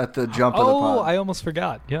at the jump of the pod. Oh, I almost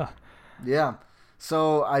forgot. Yeah. Yeah.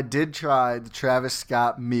 So I did try the Travis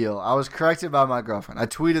Scott meal. I was corrected by my girlfriend. I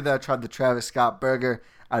tweeted that I tried the Travis Scott burger.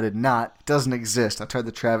 I did not. It doesn't exist. I tried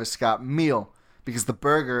the Travis Scott meal because the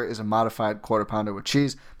burger is a modified quarter pounder with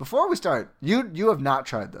cheese. Before we start, you have not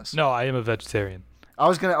tried this. No, I am a vegetarian.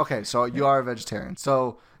 Okay, so you are a vegetarian.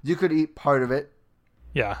 So you could eat part of it.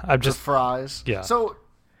 Yeah, I'm just fries. Yeah. So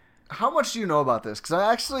how much do you know about this? Because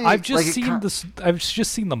I've just seen this. I've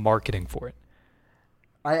just seen the marketing for it.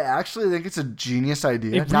 I actually think it's a genius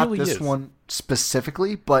idea. It Not really this is. one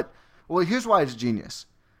specifically, but here's why it's genius.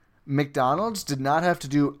 McDonald's did not have to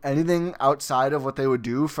do anything outside of what they would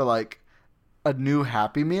do for like a new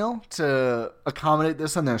Happy Meal to accommodate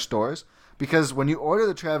this in their stores. Because when you order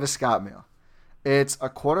the Travis Scott meal, it's a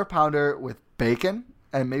quarter pounder with bacon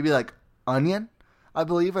and maybe like onion, I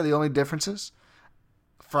believe, are the only differences.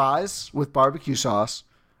 Fries with barbecue sauce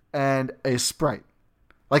and a Sprite.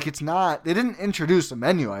 Like, it's not... They didn't introduce a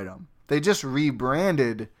menu item. They just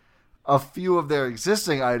rebranded a few of their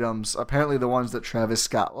existing items, apparently the ones that Travis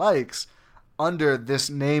Scott likes, under this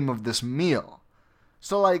name of this meal.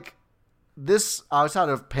 So, like, this, outside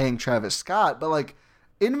of paying Travis Scott, but, like,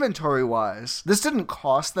 inventory-wise, this didn't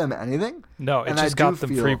cost them anything. No, it just got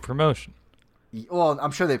them free promotion. Well,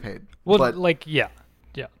 I'm sure they paid. Well, but, like, yeah,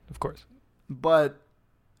 of course. But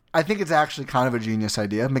I think it's actually kind of a genius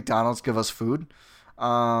idea. McDonald's give us food.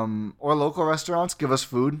 Or local restaurants give us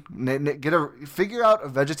food. Figure out a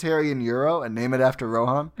vegetarian euro and name it after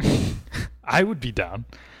Rohan. I would be down.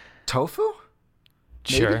 Tofu?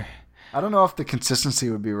 Sure. Maybe? I don't know if the consistency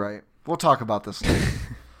would be right. We'll talk about this later.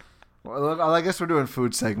 Well, I guess we're doing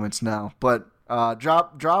food segments now, but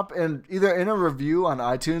Drop in either in a review on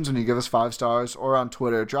iTunes when you give us 5 stars, or on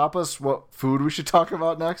Twitter. Drop us what food we should talk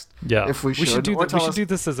about next. Yeah, if we should do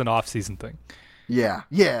this as an off-season thing. Yeah.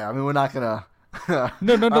 I mean, we're not gonna.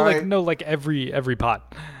 No, like every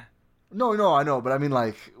pot. No, I know, but I mean,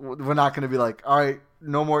 like, we're not gonna be like, all right,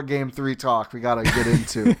 no more Game 3 talk. We gotta get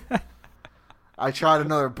into. I tried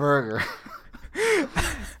another burger.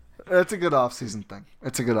 It's a good off-season thing.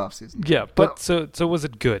 Yeah, but so was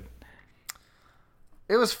it good?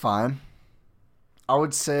 It was fine. I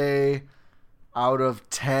would say out of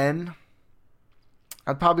 10,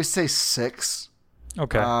 I'd probably say 6.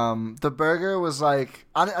 Okay. The burger was like,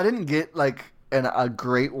 I didn't get like a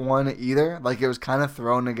great one either. Like, it was kind of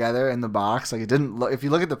thrown together in the box. Like, it didn't look, if you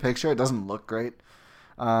look at the picture, it doesn't look great.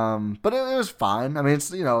 But it was fine. I mean,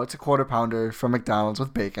 it's a quarter pounder from McDonald's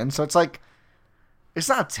with bacon. So it's like, it's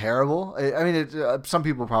not terrible. I mean, some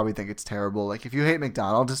people probably think it's terrible. Like, if you hate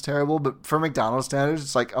McDonald's, it's terrible. But for McDonald's standards,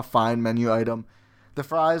 it's like a fine menu item. The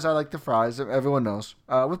fries, I like the fries. Everyone knows.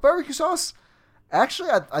 With barbecue sauce, actually,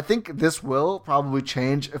 I think this will probably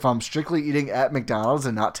change if I'm strictly eating at McDonald's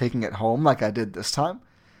and not taking it home like I did this time.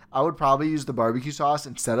 I would probably use the barbecue sauce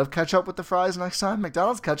instead of ketchup with the fries next time.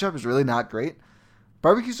 McDonald's ketchup is really not great.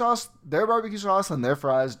 Barbecue sauce, their barbecue sauce and their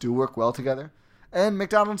fries do work well together. And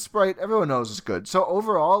McDonald's Sprite, everyone knows is good. So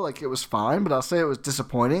overall, like, it was fine, but I'll say it was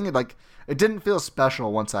disappointing. Like, it didn't feel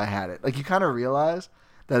special once I had it. Like, you kind of realize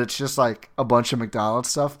that it's just like a bunch of McDonald's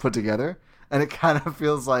stuff put together, and it kind of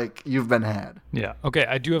feels like you've been had. Yeah. Okay,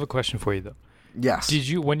 I do have a question for you though. Yes.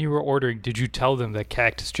 When you were ordering, did you tell them that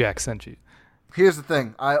Cactus Jack sent you? Here's the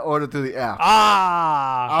thing. I ordered through the app.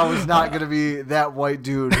 I was not going to be that white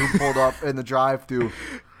dude who pulled up in the drive-thru.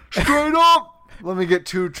 Straight up! Let me get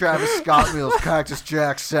 2 Travis Scott meals Cactus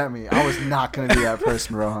Jack sent me. I was not going to be that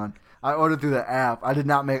person, Rohan. I ordered through the app. I did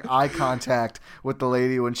not make eye contact with the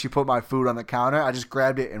lady when she put my food on the counter. I just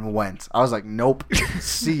grabbed it and went. I was like, nope.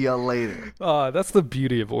 See ya later. That's the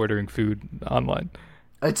beauty of ordering food online.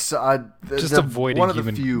 It's just avoiding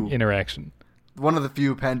human interaction. One of the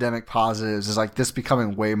few pandemic positives is like this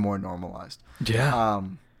becoming way more normalized. Yeah.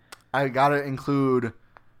 I got to include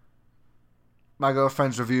my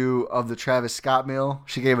girlfriend's review of the Travis Scott meal.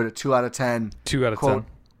 She gave it a 2 out of 10. 2 out of Quote, 10.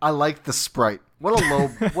 I like the Sprite. What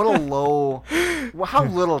a low, how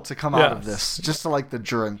little to come out of this just to like the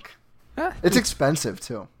drink. It's expensive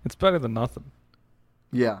too. It's better than nothing.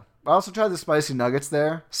 Yeah. I also tried the spicy nuggets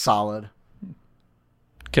there. Solid.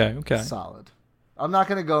 Okay. Solid. I'm not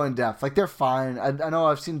going to go in depth. Like, they're fine. I know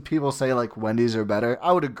I've seen people say like Wendy's are better.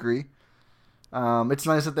 I would agree. It's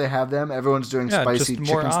nice that they have them. Everyone's doing spicy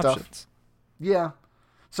just more chicken options. stuff. Yeah.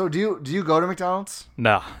 So do you go to McDonald's?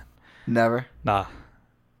 Nah. Never? Nah.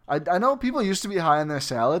 I know people used to be high on their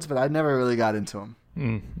salads, but I never really got into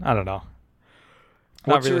them. I don't know.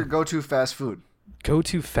 What's your go-to fast food?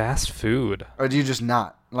 Go-to fast food? Or do you just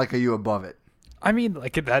not? Like, are you above it? I mean,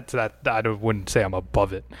 like that I wouldn't say I'm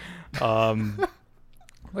above it.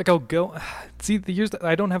 Like, I'll go. See,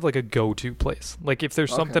 I don't have like a go-to place. Like, if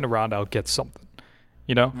there's something around, I'll get something.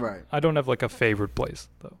 You know? Right. I don't have like a favorite place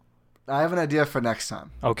though. I have an idea for next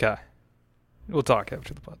time. Okay. We'll talk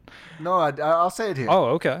after the pod. No, I'll say it here. Oh,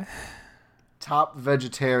 okay. Top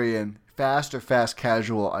vegetarian, fast or fast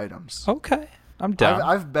casual items. Okay. I'm down.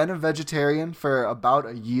 I've been a vegetarian for about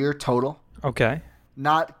a year total. Okay.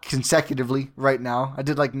 Not consecutively right now. I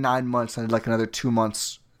did like 9 months. I did like another 2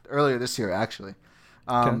 months earlier this year, actually.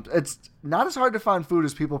 It's not as hard to find food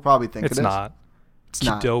as people probably think it is. It's not.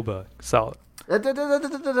 Qdoba. Solid.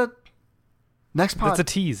 Next pod. It's a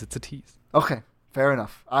tease. Okay. Fair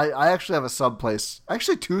enough. I actually have a sub place.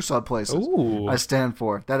 Actually, 2 sub places. Ooh. I stand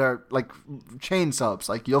for that are like chain subs.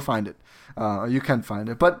 Like, you'll find it. Or you can find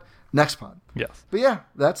it. But next pod. Yes. But yeah,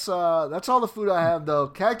 that's all the food I have though.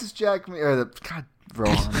 Cactus Jack meal, or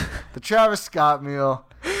the Travis Scott meal.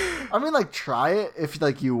 I mean, like, try it if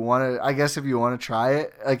like you want to. I guess if you want to try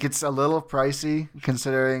it, like, it's a little pricey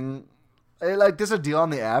considering. Like, there's a deal on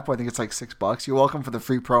the app where I think it's like $6. You're welcome for the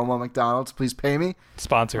free promo, McDonald's. Please pay me.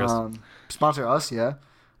 Sponsor us. Sponsor us, yeah.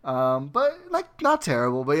 But like, not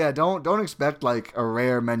terrible. But yeah, don't expect like a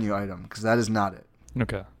rare menu item because that is not it.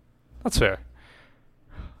 Okay, that's fair.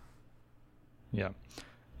 Yeah.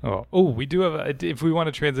 Oh, we do have. If we want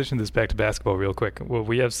to transition this back to basketball real quick, well,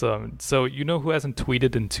 we have some. So you know who hasn't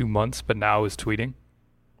tweeted in 2 months, but now is tweeting?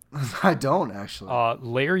 I don't actually.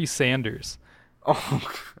 Larry Sanders. Oh.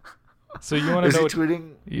 So you want to know? Is he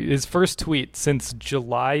tweeting? His first tweet since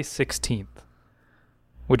July 16th,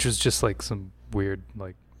 which was just like some weird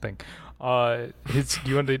like thing. Do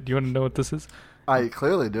you want to know what this is? I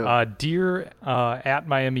clearly do. Dear at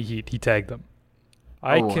Miami Heat, he tagged them.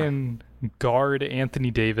 I can guard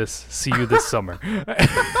Anthony Davis. See you this summer.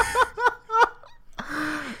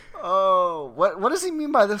 Oh, what does he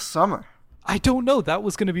mean by this summer? I don't know. That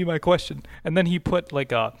was going to be my question. And then he put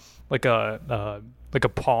like a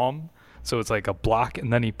palm, so it's like a block,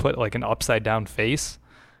 and then he put like an upside down face.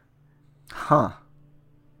 Huh.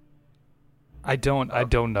 I don't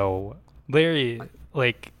know. Larry,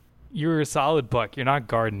 like, you're a solid buck. You're not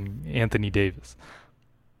guarding Anthony Davis.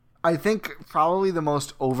 I think probably the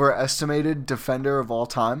most overestimated defender of all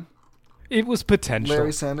time. It was potential.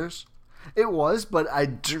 Larry Sanders. It was, but I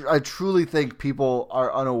truly think people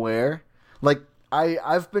are unaware. Like,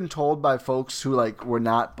 I've been told by folks who, like, were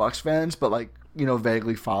not Bucks fans, but, like, you know,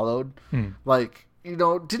 vaguely followed. Like, you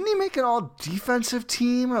know, didn't he make an all-defensive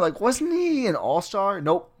team? Or, like, wasn't he an all-star?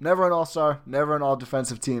 Nope, never an all-star, never an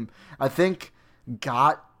all-defensive team. I think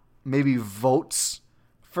got maybe votes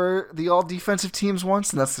for the all-defensive teams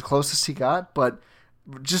once, and that's the closest he got, but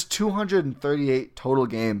just 238 total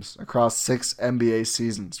games across 6 NBA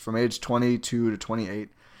seasons from age 22 to 28.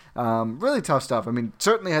 Really tough stuff. I mean,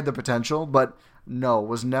 certainly had the potential, but no,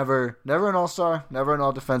 was never an all-star, never an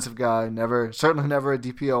all-defensive guy, certainly never a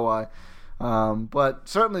DPOY, but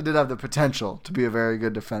certainly did have the potential to be a very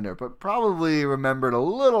good defender, but probably remembered a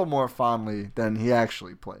little more fondly than he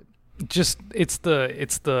actually played. Just it's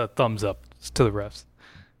the thumbs up to the refs.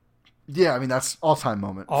 Yeah, I mean, that's all-time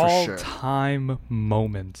moment for sure. All-time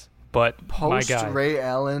moment. But post my guy, Ray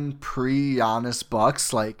Allen, pre-Giannis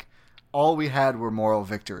Bucks, like, all we had were moral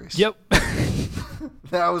victories. Yep.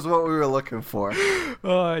 That was what we were looking for.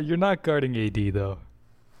 You're not guarding AD, though.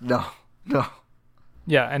 No.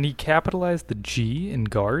 Yeah, and he capitalized the G in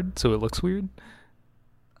guard, so it looks weird.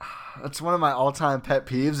 That's one of my all-time pet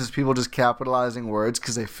peeves is people just capitalizing words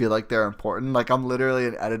because they feel like they're important. Like, I'm literally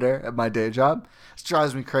an editor at my day job. It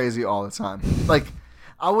drives me crazy all the time. Like,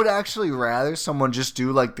 I would actually rather someone just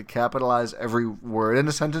do, like, the capitalize every word in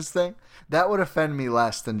a sentence thing. That would offend me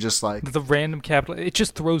less than just, like... The random capital... It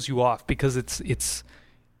just throws you off because it's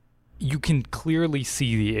you can clearly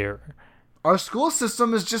see the error. Our school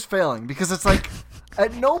system is just failing because it's like,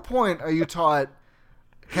 at no point are you taught...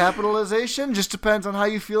 Capitalization just depends on how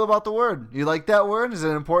you feel about the word. You like that word? Is it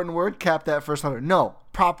an important word? Cap that first letter. No.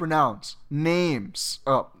 Proper nouns. Names.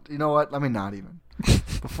 Oh, you know what? Let me not even.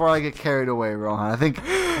 Before I get carried away, Rohan. I think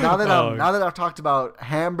now that I've talked about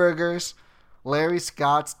hamburgers, Larry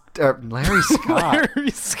Scott. Larry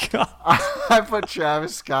Scott. I put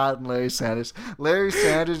Travis Scott and Larry Sanders. Larry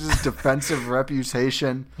Sanders' defensive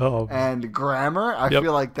reputation and grammar. I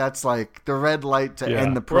feel like that's like the red light to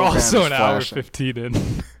end the program. We're also an hour flashing. 15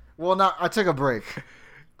 in. Well, I took a break.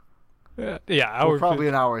 Yeah, we're probably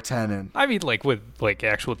an hour 10 in. I mean, like with like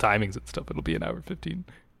actual timings and stuff, it'll be an hour 15.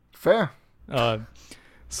 Fair.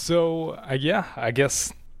 So I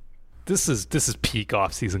guess this is peak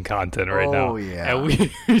off-season content right now. Oh yeah,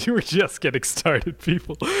 and we're just getting started,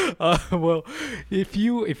 people. Well, if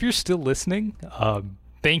you're still listening,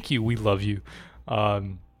 thank you. We love you.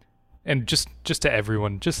 And just to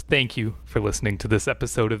everyone, just thank you for listening to this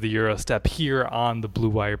episode of the Eurostep here on the Blue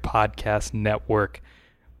Wire Podcast Network.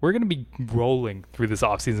 We're going to be rolling through this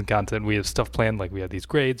off-season content. We have stuff planned, like we have these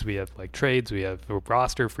grades, we have like trades, we have a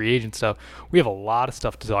roster, free agent stuff. We have a lot of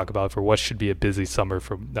stuff to talk about for what should be a busy summer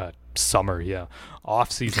from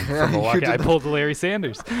off-season from Milwaukee. I pulled Larry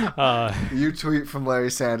Sanders. You tweet from Larry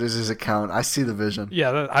Sanders' account. I see the vision.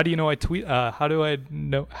 Yeah, how do you know I tweet? How do I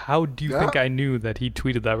know? How do you think I knew that he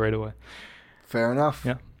tweeted that right away? Fair enough.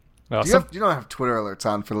 Yeah. You don't have Twitter alerts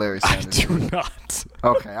on for Larry Sanders. I do not.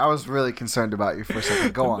 Okay, I was really concerned about you for a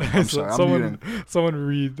second. Go on. I'm sorry. Someone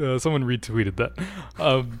retweeted that.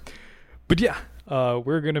 But yeah,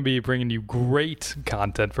 we're going to be bringing you great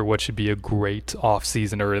content for what should be a great off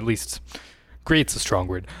season, or at least great's a strong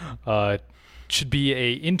word. Should be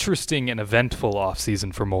a interesting and eventful off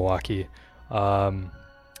season for Milwaukee.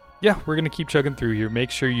 Yeah, we're going to keep chugging through here.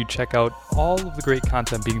 Make sure you check out all of the great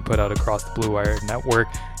content being put out across the Blue Wire Network.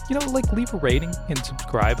 You know, like, leave a rating and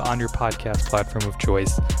subscribe on your podcast platform of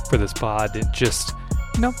choice for this pod. It just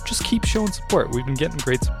keep showing support. We've been getting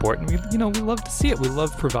great support, and we love to see it. We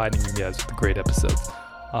love providing you guys with the great episodes.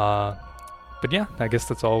 But yeah, I guess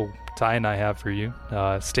that's all Ty and I have for you.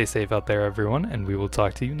 Stay safe out there, everyone, and we will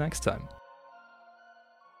talk to you next time.